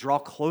us do, draw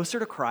closer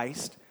to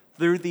Christ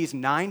through these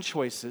 9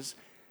 choices,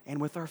 and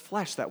with our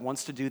flesh that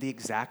wants to do the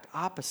exact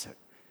opposite.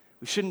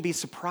 We shouldn't be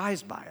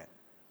surprised by it.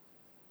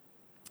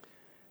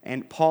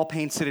 And Paul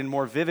paints it in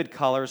more vivid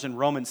colors in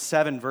Romans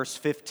 7, verse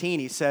 15.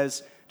 He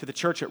says to the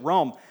church at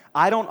Rome,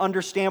 I don't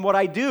understand what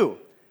I do.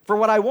 For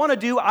what I want to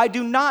do, I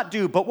do not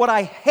do. But what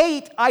I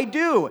hate, I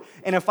do.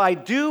 And if I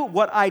do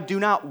what I do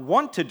not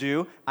want to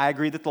do, I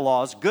agree that the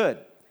law is good.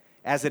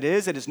 As it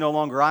is no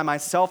longer I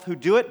myself who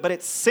do it, but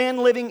it's sin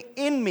living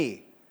in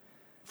me.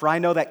 For I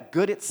know that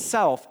good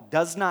itself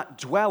does not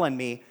dwell in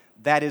me,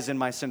 that is in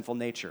my sinful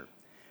nature.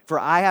 For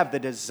I have the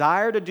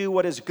desire to do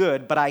what is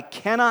good, but I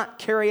cannot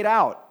carry it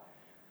out.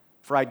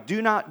 For I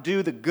do not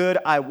do the good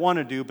I want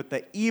to do, but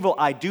the evil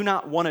I do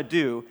not want to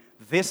do,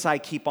 this I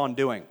keep on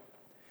doing.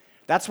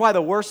 That's why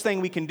the worst thing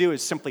we can do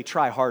is simply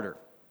try harder.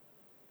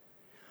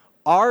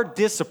 Our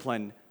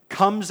discipline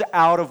comes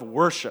out of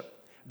worship.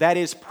 That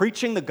is,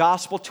 preaching the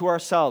gospel to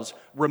ourselves,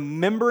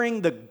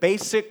 remembering the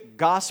basic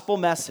gospel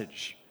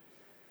message.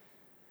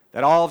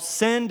 That all have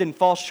sinned and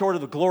fall short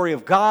of the glory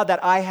of God,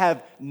 that I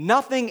have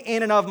nothing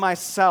in and of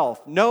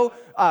myself, no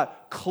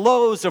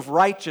clothes of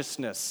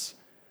righteousness,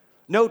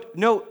 no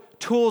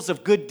tools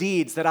of good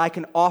deeds that I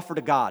can offer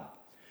to God.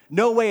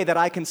 No way that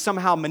I can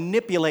somehow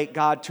manipulate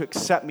God to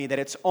accept me, that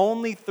it's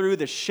only through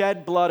the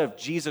shed blood of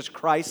Jesus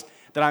Christ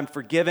that I'm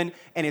forgiven,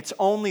 and it's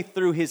only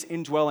through His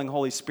indwelling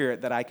Holy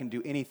Spirit that I can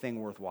do anything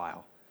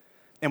worthwhile.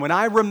 And when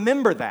I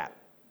remember that,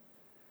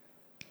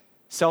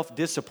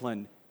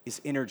 self-discipline is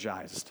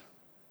energized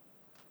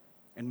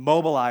and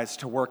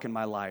mobilized to work in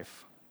my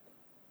life.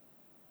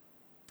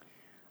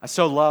 I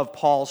so love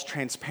Paul's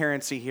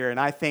transparency here, and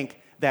I think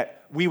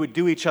that we would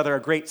do each other a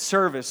great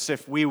service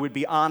if we would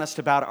be honest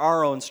about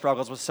our own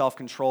struggles with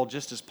self-control,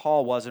 just as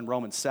Paul was in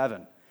Romans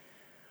 7.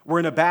 We're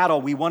in a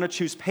battle. We want to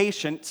choose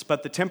patience,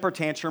 but the temper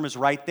tantrum is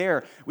right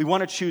there. We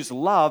want to choose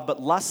love,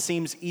 but lust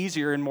seems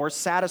easier and more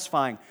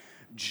satisfying.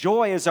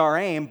 Joy is our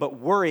aim, but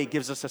worry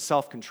gives us a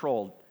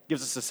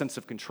sense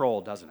of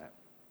control, doesn't it?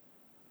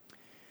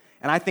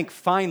 And I think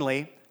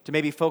finally, to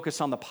maybe focus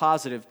on the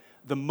positive,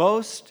 the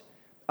most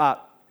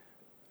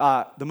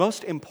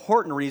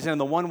important reason,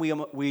 and the one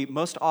we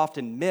most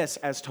often miss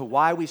as to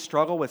why we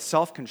struggle with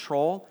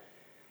self-control,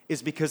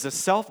 is because a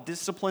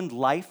self-disciplined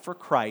life for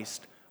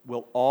Christ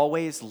will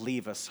always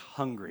leave us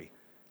hungry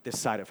this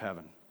side of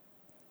heaven.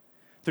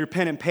 Through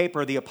pen and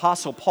paper, the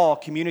Apostle Paul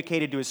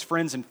communicated to his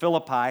friends in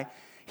Philippi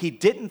he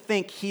didn't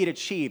think he had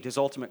achieved his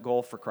ultimate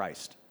goal for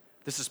Christ.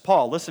 This is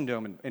Paul. Listen to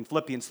him in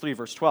Philippians 3,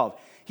 verse 12.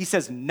 He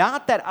says,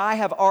 not that I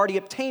have already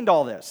obtained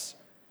all this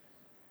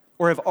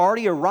or have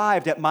already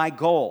arrived at my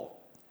goal,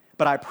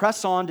 but I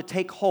press on to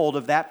take hold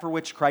of that for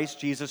which Christ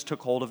Jesus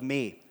took hold of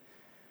me.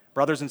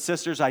 Brothers and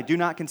sisters, I do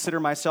not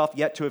consider myself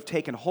yet to have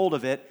taken hold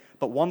of it,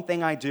 but one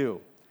thing I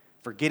do,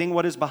 forgetting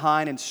what is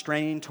behind and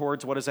straining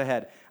towards what is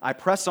ahead. I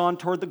press on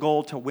toward the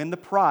goal to win the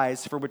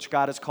prize for which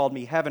God has called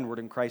me heavenward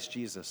in Christ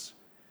Jesus.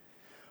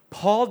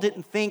 Paul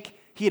didn't think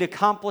he had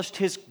accomplished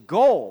his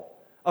goal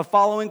of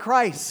following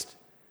Christ.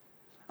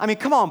 I mean,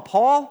 come on,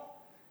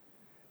 Paul.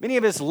 Many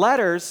of his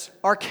letters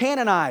are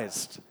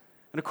canonized.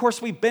 And of course,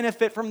 we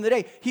benefit from the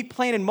day. He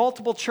planted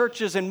multiple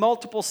churches in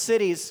multiple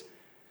cities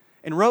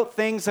and wrote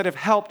things that have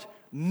helped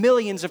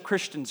millions of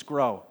Christians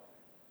grow.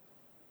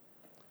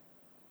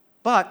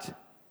 But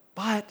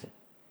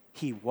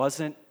he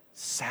wasn't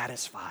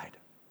satisfied.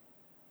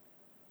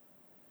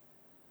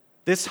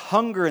 This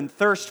hunger and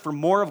thirst for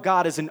more of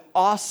God is an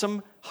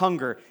awesome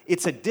hunger.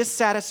 It's a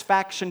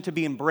dissatisfaction to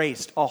be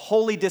embraced, a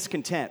holy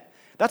discontent.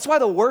 That's why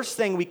the worst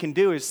thing we can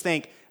do is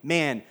think,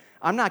 man,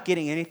 I'm not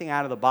getting anything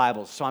out of the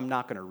Bible, so I'm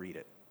not going to read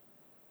it.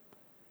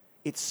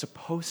 It's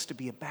supposed to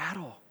be a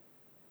battle.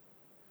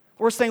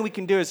 Worst thing we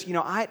can do is,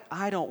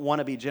 I don't want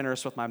to be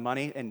generous with my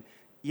money, and,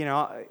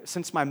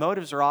 since my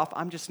motives are off,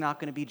 I'm just not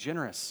going to be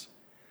generous.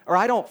 Or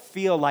I don't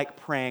feel like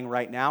praying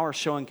right now or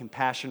showing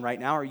compassion right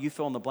now, or you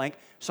fill in the blank,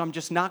 so I'm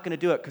just not going to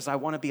do it because I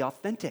want to be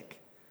authentic.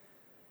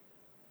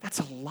 That's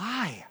a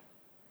lie.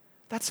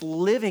 That's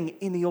living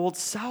in the old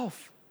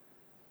self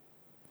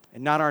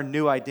and not our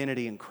new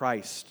identity in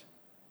Christ.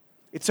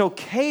 It's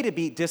okay to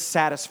be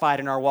dissatisfied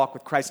in our walk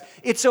with Christ.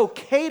 It's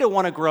okay to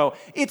want to grow.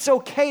 It's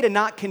okay to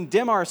not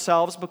condemn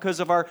ourselves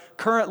because of our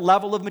current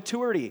level of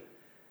maturity.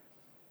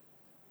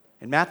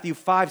 In Matthew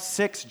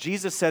 5:6,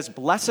 Jesus says,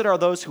 "Blessed are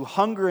those who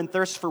hunger and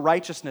thirst for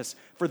righteousness,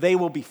 for they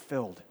will be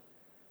filled."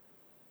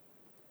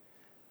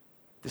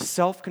 The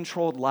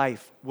self-controlled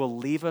life will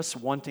leave us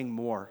wanting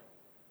more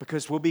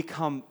because we'll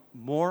become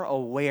more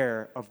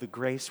aware of the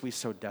grace we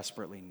so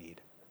desperately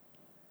need.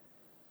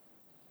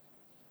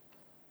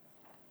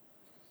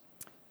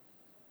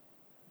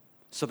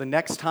 So the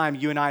next time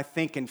you and I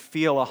think and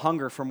feel a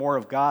hunger for more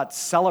of God,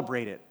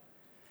 celebrate it.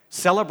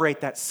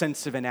 Celebrate that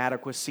sense of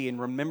inadequacy and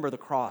remember the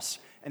cross.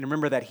 And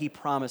remember that He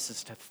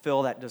promises to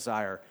fill that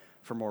desire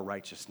for more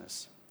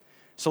righteousness.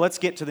 So let's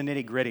get to the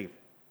nitty-gritty.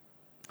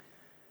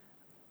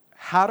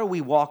 How do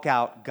we walk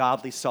out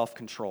godly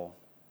self-control?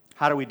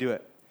 How do we do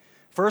it?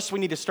 First, we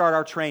need to start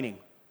our training.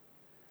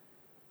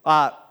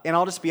 And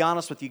I'll just be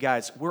honest with you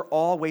guys. We're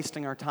all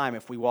wasting our time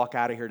if we walk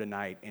out of here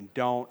tonight and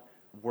don't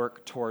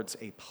work towards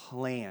a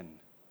plan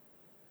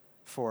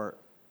for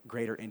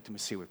greater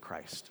intimacy with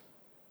Christ.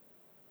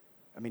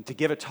 I mean, to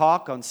give a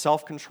talk on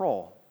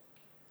self-control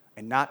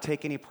and not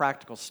take any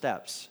practical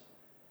steps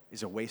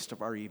is a waste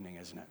of our evening,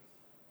 isn't it?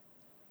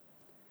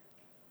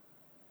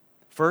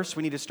 First,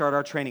 we need to start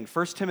our training.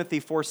 1 Timothy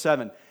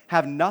 4:7,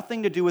 have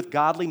nothing to do with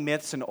godly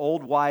myths and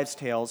old wives'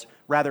 tales.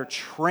 Rather,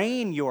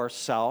 train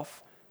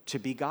yourself to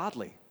be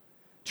godly.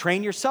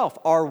 Train yourself.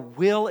 Our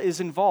will is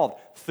involved.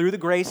 Through the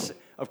grace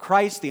of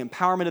Christ, the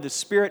empowerment of the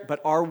Spirit, but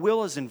our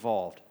will is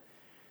involved.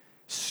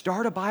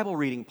 Start a Bible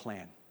reading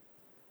plan.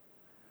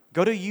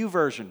 Go to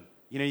YouVersion.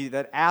 You know,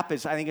 that app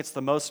is, I think it's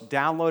the most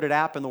downloaded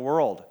app in the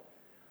world.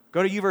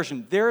 Go to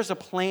YouVersion. There's a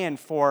plan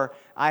for,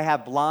 I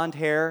have blonde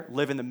hair,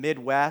 live in the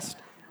Midwest,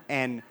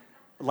 and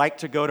like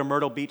to go to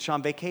Myrtle Beach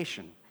on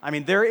vacation. I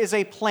mean, there is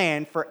a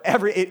plan for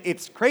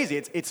it's crazy.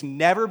 It's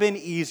never been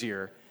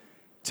easier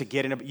to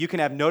get in. You can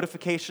have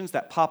notifications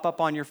that pop up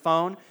on your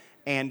phone,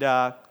 and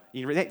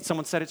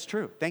someone said it's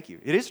true. Thank you.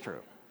 It is true.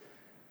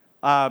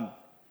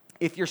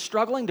 If you're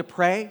struggling to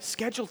pray,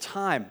 schedule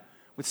time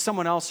with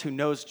someone else who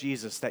knows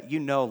Jesus that you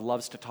know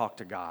loves to talk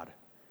to God.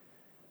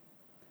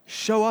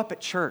 Show up at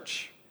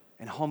church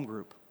and home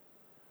group.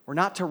 We're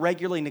not to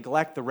regularly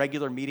neglect the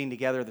regular meeting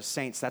together of the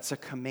saints. That's a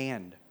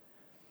command.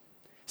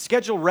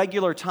 Schedule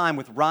regular time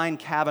with Ryan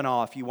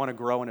Kavanaugh if you want to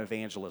grow in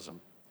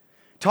evangelism.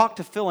 Talk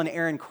to Phil and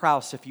Aaron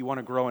Krause if you want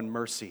to grow in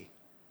mercy.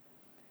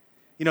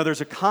 You know,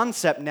 there's a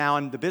concept now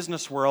in the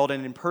business world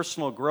and in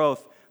personal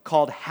growth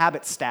called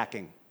habit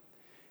stacking.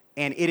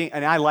 And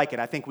I like it.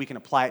 I think we can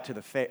apply it to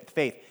the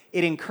faith.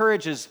 It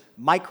encourages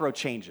micro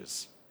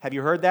changes. Have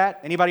you heard that?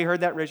 Anybody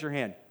heard that? Raise your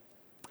hand.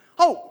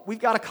 Oh, we've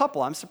got a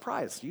couple. I'm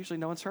surprised. Usually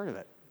no one's heard of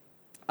it.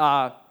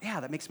 Yeah,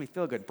 that makes me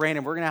feel good.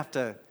 Brandon, we're going to have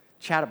to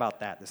chat about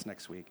that this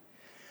next week.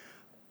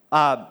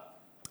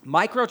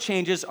 Micro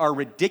changes are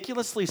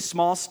ridiculously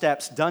small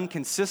steps done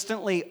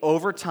consistently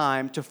over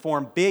time to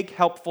form big,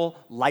 helpful,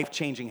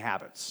 life-changing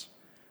habits.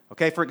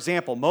 Okay, for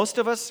example, most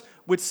of us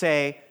would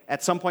say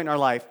at some point in our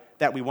life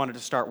that we wanted to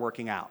start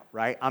working out,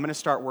 right? I'm going to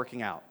start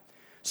working out.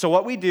 So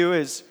what we do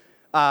is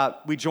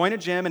we join a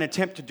gym and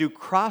attempt to do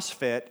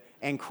CrossFit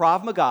and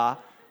Krav Maga,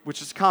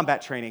 which is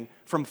combat training,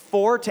 from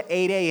 4 to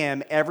 8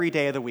 a.m. every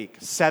day of the week,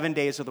 7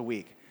 days of the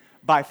week.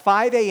 By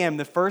 5 a.m.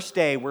 the first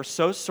day, we're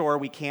so sore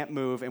we can't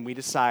move, and we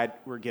decide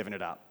we're giving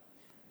it up.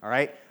 All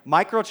right?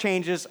 Micro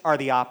changes are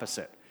the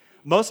opposite.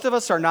 Most of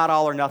us are not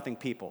all or nothing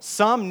people.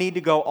 Some need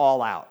to go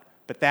all out,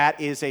 but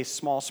that is a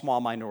small, small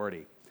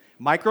minority.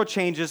 Micro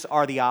changes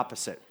are the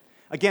opposite.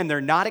 Again, they're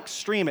not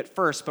extreme at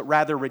first, but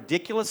rather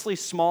ridiculously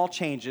small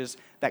changes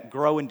that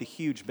grow into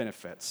huge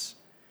benefits.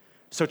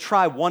 So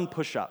try one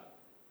push-up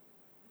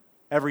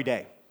every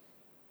day.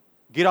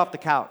 Get off the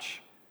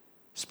couch,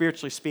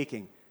 spiritually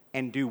speaking,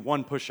 and do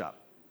one push-up.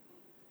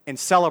 And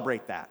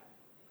celebrate that.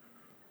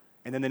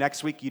 And then the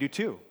next week you do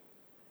 2.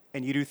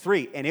 And you do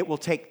 3. And it will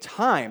take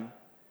time.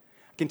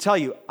 I can tell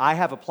you, I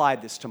have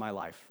applied this to my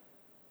life.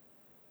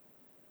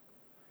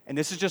 And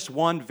this is just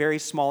one very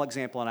small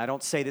example, and I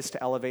don't say this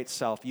to elevate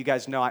self. You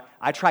guys know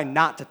I try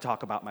not to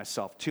talk about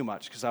myself too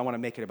much because I want to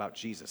make it about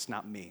Jesus,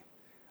 not me.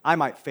 I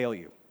might fail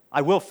you.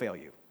 I will fail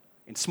you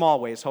in small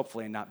ways,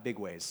 hopefully, and not big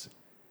ways.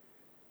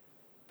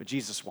 But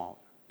Jesus won't.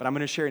 But I'm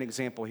going to share an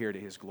example here to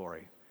his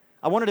glory.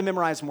 I wanted to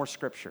memorize more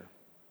scripture.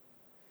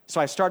 So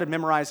I started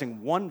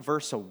memorizing 1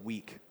 verse a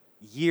week,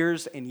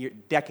 years and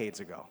decades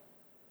ago.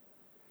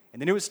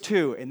 And then it was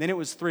 2, and then it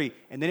was 3,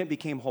 and then it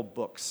became whole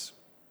books.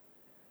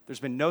 There's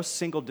been no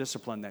single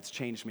discipline that's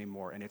changed me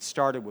more, and it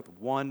started with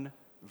 1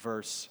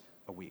 verse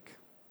a week.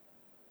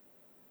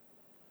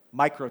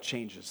 Micro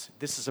changes.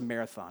 This is a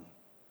marathon.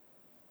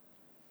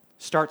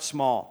 Start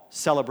small.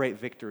 Celebrate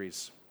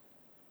victories.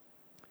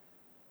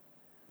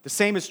 The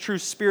same is true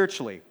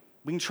spiritually.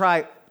 We can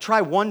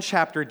try 1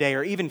 chapter a day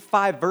or even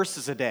 5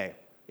 verses a day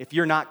if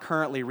you're not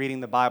currently reading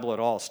the Bible at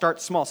all. Start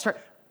small.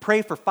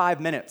 Pray for 5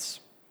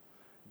 minutes.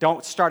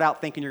 Don't start out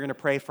thinking you're going to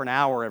pray for an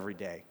hour every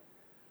day.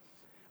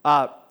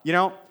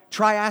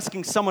 Try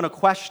asking someone a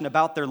question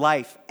about their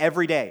life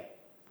every day.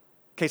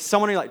 Okay,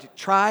 someone you like,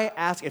 try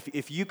ask,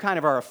 if you kind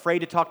of are afraid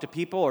to talk to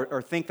people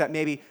or think that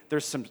maybe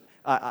there's some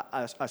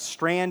a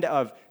strand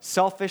of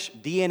selfish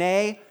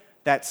DNA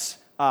that's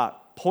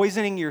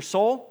poisoning your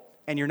soul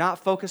and you're not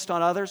focused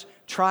on others,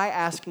 try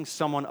asking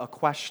someone a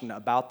question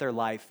about their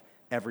life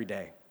every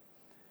day.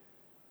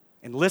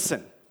 And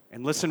listen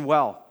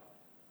well.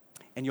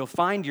 And you'll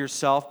find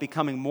yourself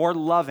becoming more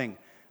loving,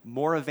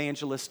 more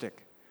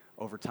evangelistic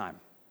over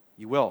time.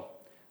 You will.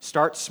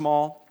 Start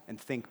small and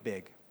think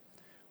big.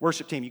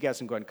 Worship team, you guys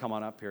can go ahead and come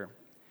on up here.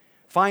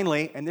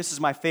 Finally, and this is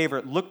my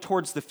favorite, look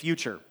towards the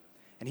future.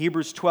 In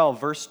Hebrews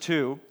 12, verse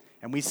 2,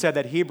 and we said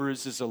that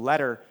Hebrews is a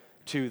letter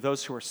to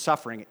those who are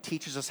suffering. It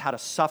teaches us how to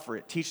suffer.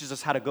 It teaches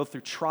us how to go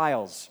through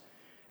trials.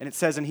 And it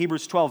says in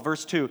Hebrews 12,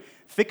 verse 2,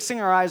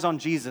 fixing our eyes on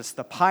Jesus,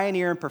 the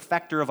pioneer and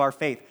perfecter of our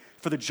faith.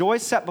 For the joy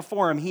set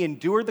before him, he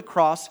endured the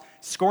cross,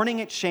 scorning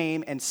its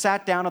shame, and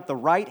sat down at the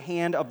right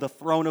hand of the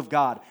throne of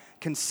God.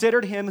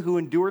 Considered him who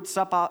endured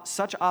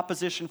such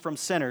opposition from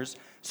sinners,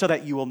 so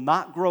that you will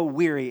not grow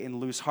weary and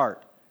lose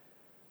heart.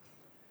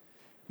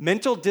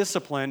 Mental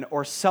discipline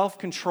or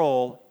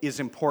self-control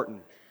is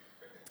important.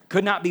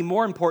 Could not be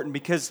more important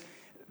because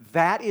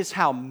that is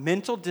how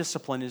mental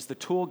discipline is the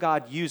tool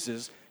God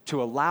uses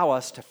to allow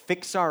us to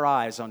fix our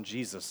eyes on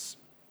Jesus.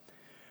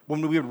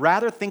 When we would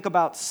rather think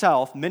about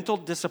self, mental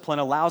discipline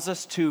allows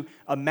us to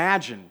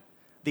imagine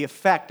the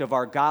effect of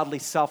our godly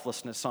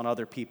selflessness on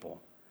other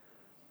people.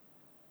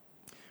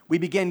 We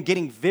begin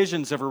getting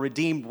visions of a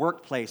redeemed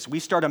workplace. We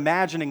start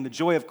imagining the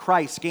joy of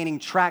Christ gaining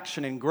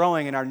traction and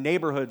growing in our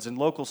neighborhoods and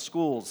local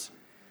schools.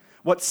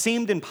 What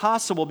seemed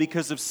impossible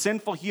because of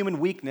sinful human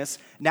weakness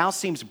now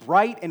seems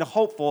bright and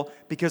hopeful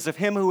because of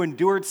Him who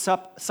endured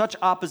such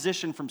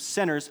opposition from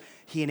sinners.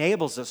 He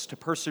enables us to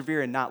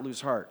persevere and not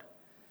lose heart.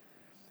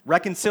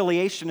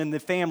 Reconciliation in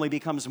the family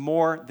becomes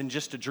more than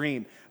just a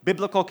dream.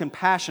 Biblical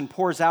compassion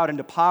pours out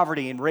into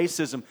poverty and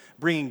racism,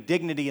 bringing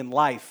dignity in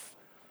life.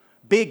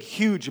 Big,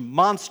 huge,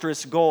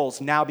 monstrous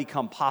goals now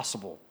become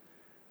possible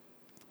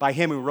by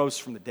Him who rose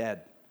from the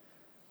dead,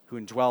 who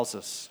indwells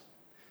us.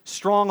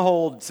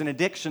 Strongholds and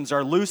addictions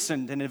are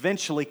loosened and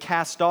eventually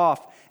cast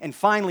off. And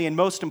finally, and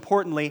most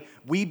importantly,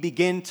 we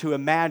begin to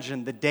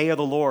imagine the day of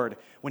the Lord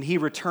when He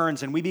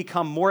returns, and we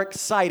become more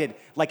excited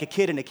like a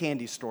kid in a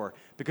candy store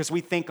because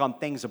we think on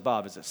things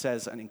above, as it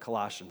says in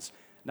Colossians,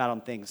 not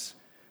on things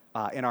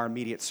in our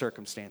immediate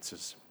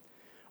circumstances.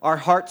 Our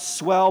hearts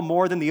swell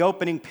more than the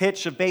opening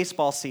pitch of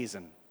baseball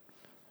season,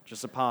 which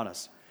is upon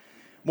us.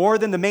 More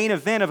than the main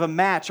event of a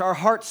match, our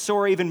hearts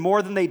soar even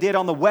more than they did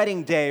on the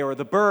wedding day or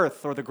the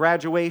birth or the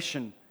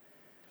graduation.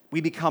 We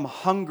become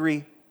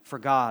hungry for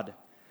God.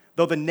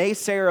 Though the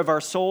naysayer of our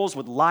souls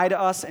would lie to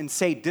us and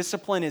say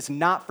discipline is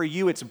not for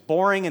you, it's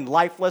boring and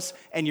lifeless,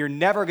 and you're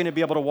never going to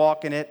be able to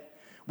walk in it,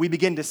 we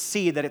begin to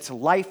see that it's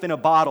life in a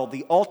bottle,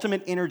 the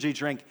ultimate energy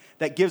drink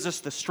that gives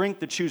us the strength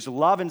to choose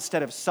love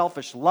instead of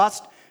selfish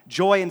lust,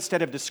 joy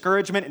instead of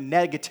discouragement and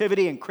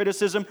negativity and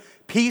criticism,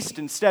 peace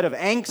instead of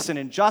angst and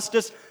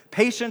injustice,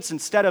 patience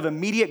instead of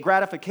immediate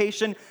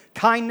gratification,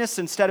 kindness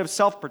instead of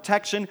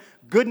self-protection,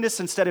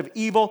 goodness instead of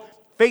evil,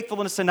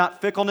 faithfulness and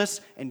not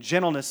fickleness, and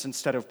gentleness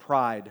instead of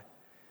pride.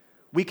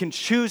 We can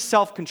choose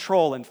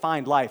self-control and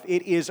find life.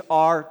 It is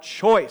our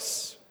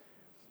choice.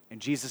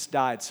 And Jesus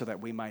died so that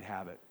we might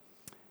have it.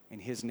 In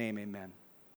His name, amen.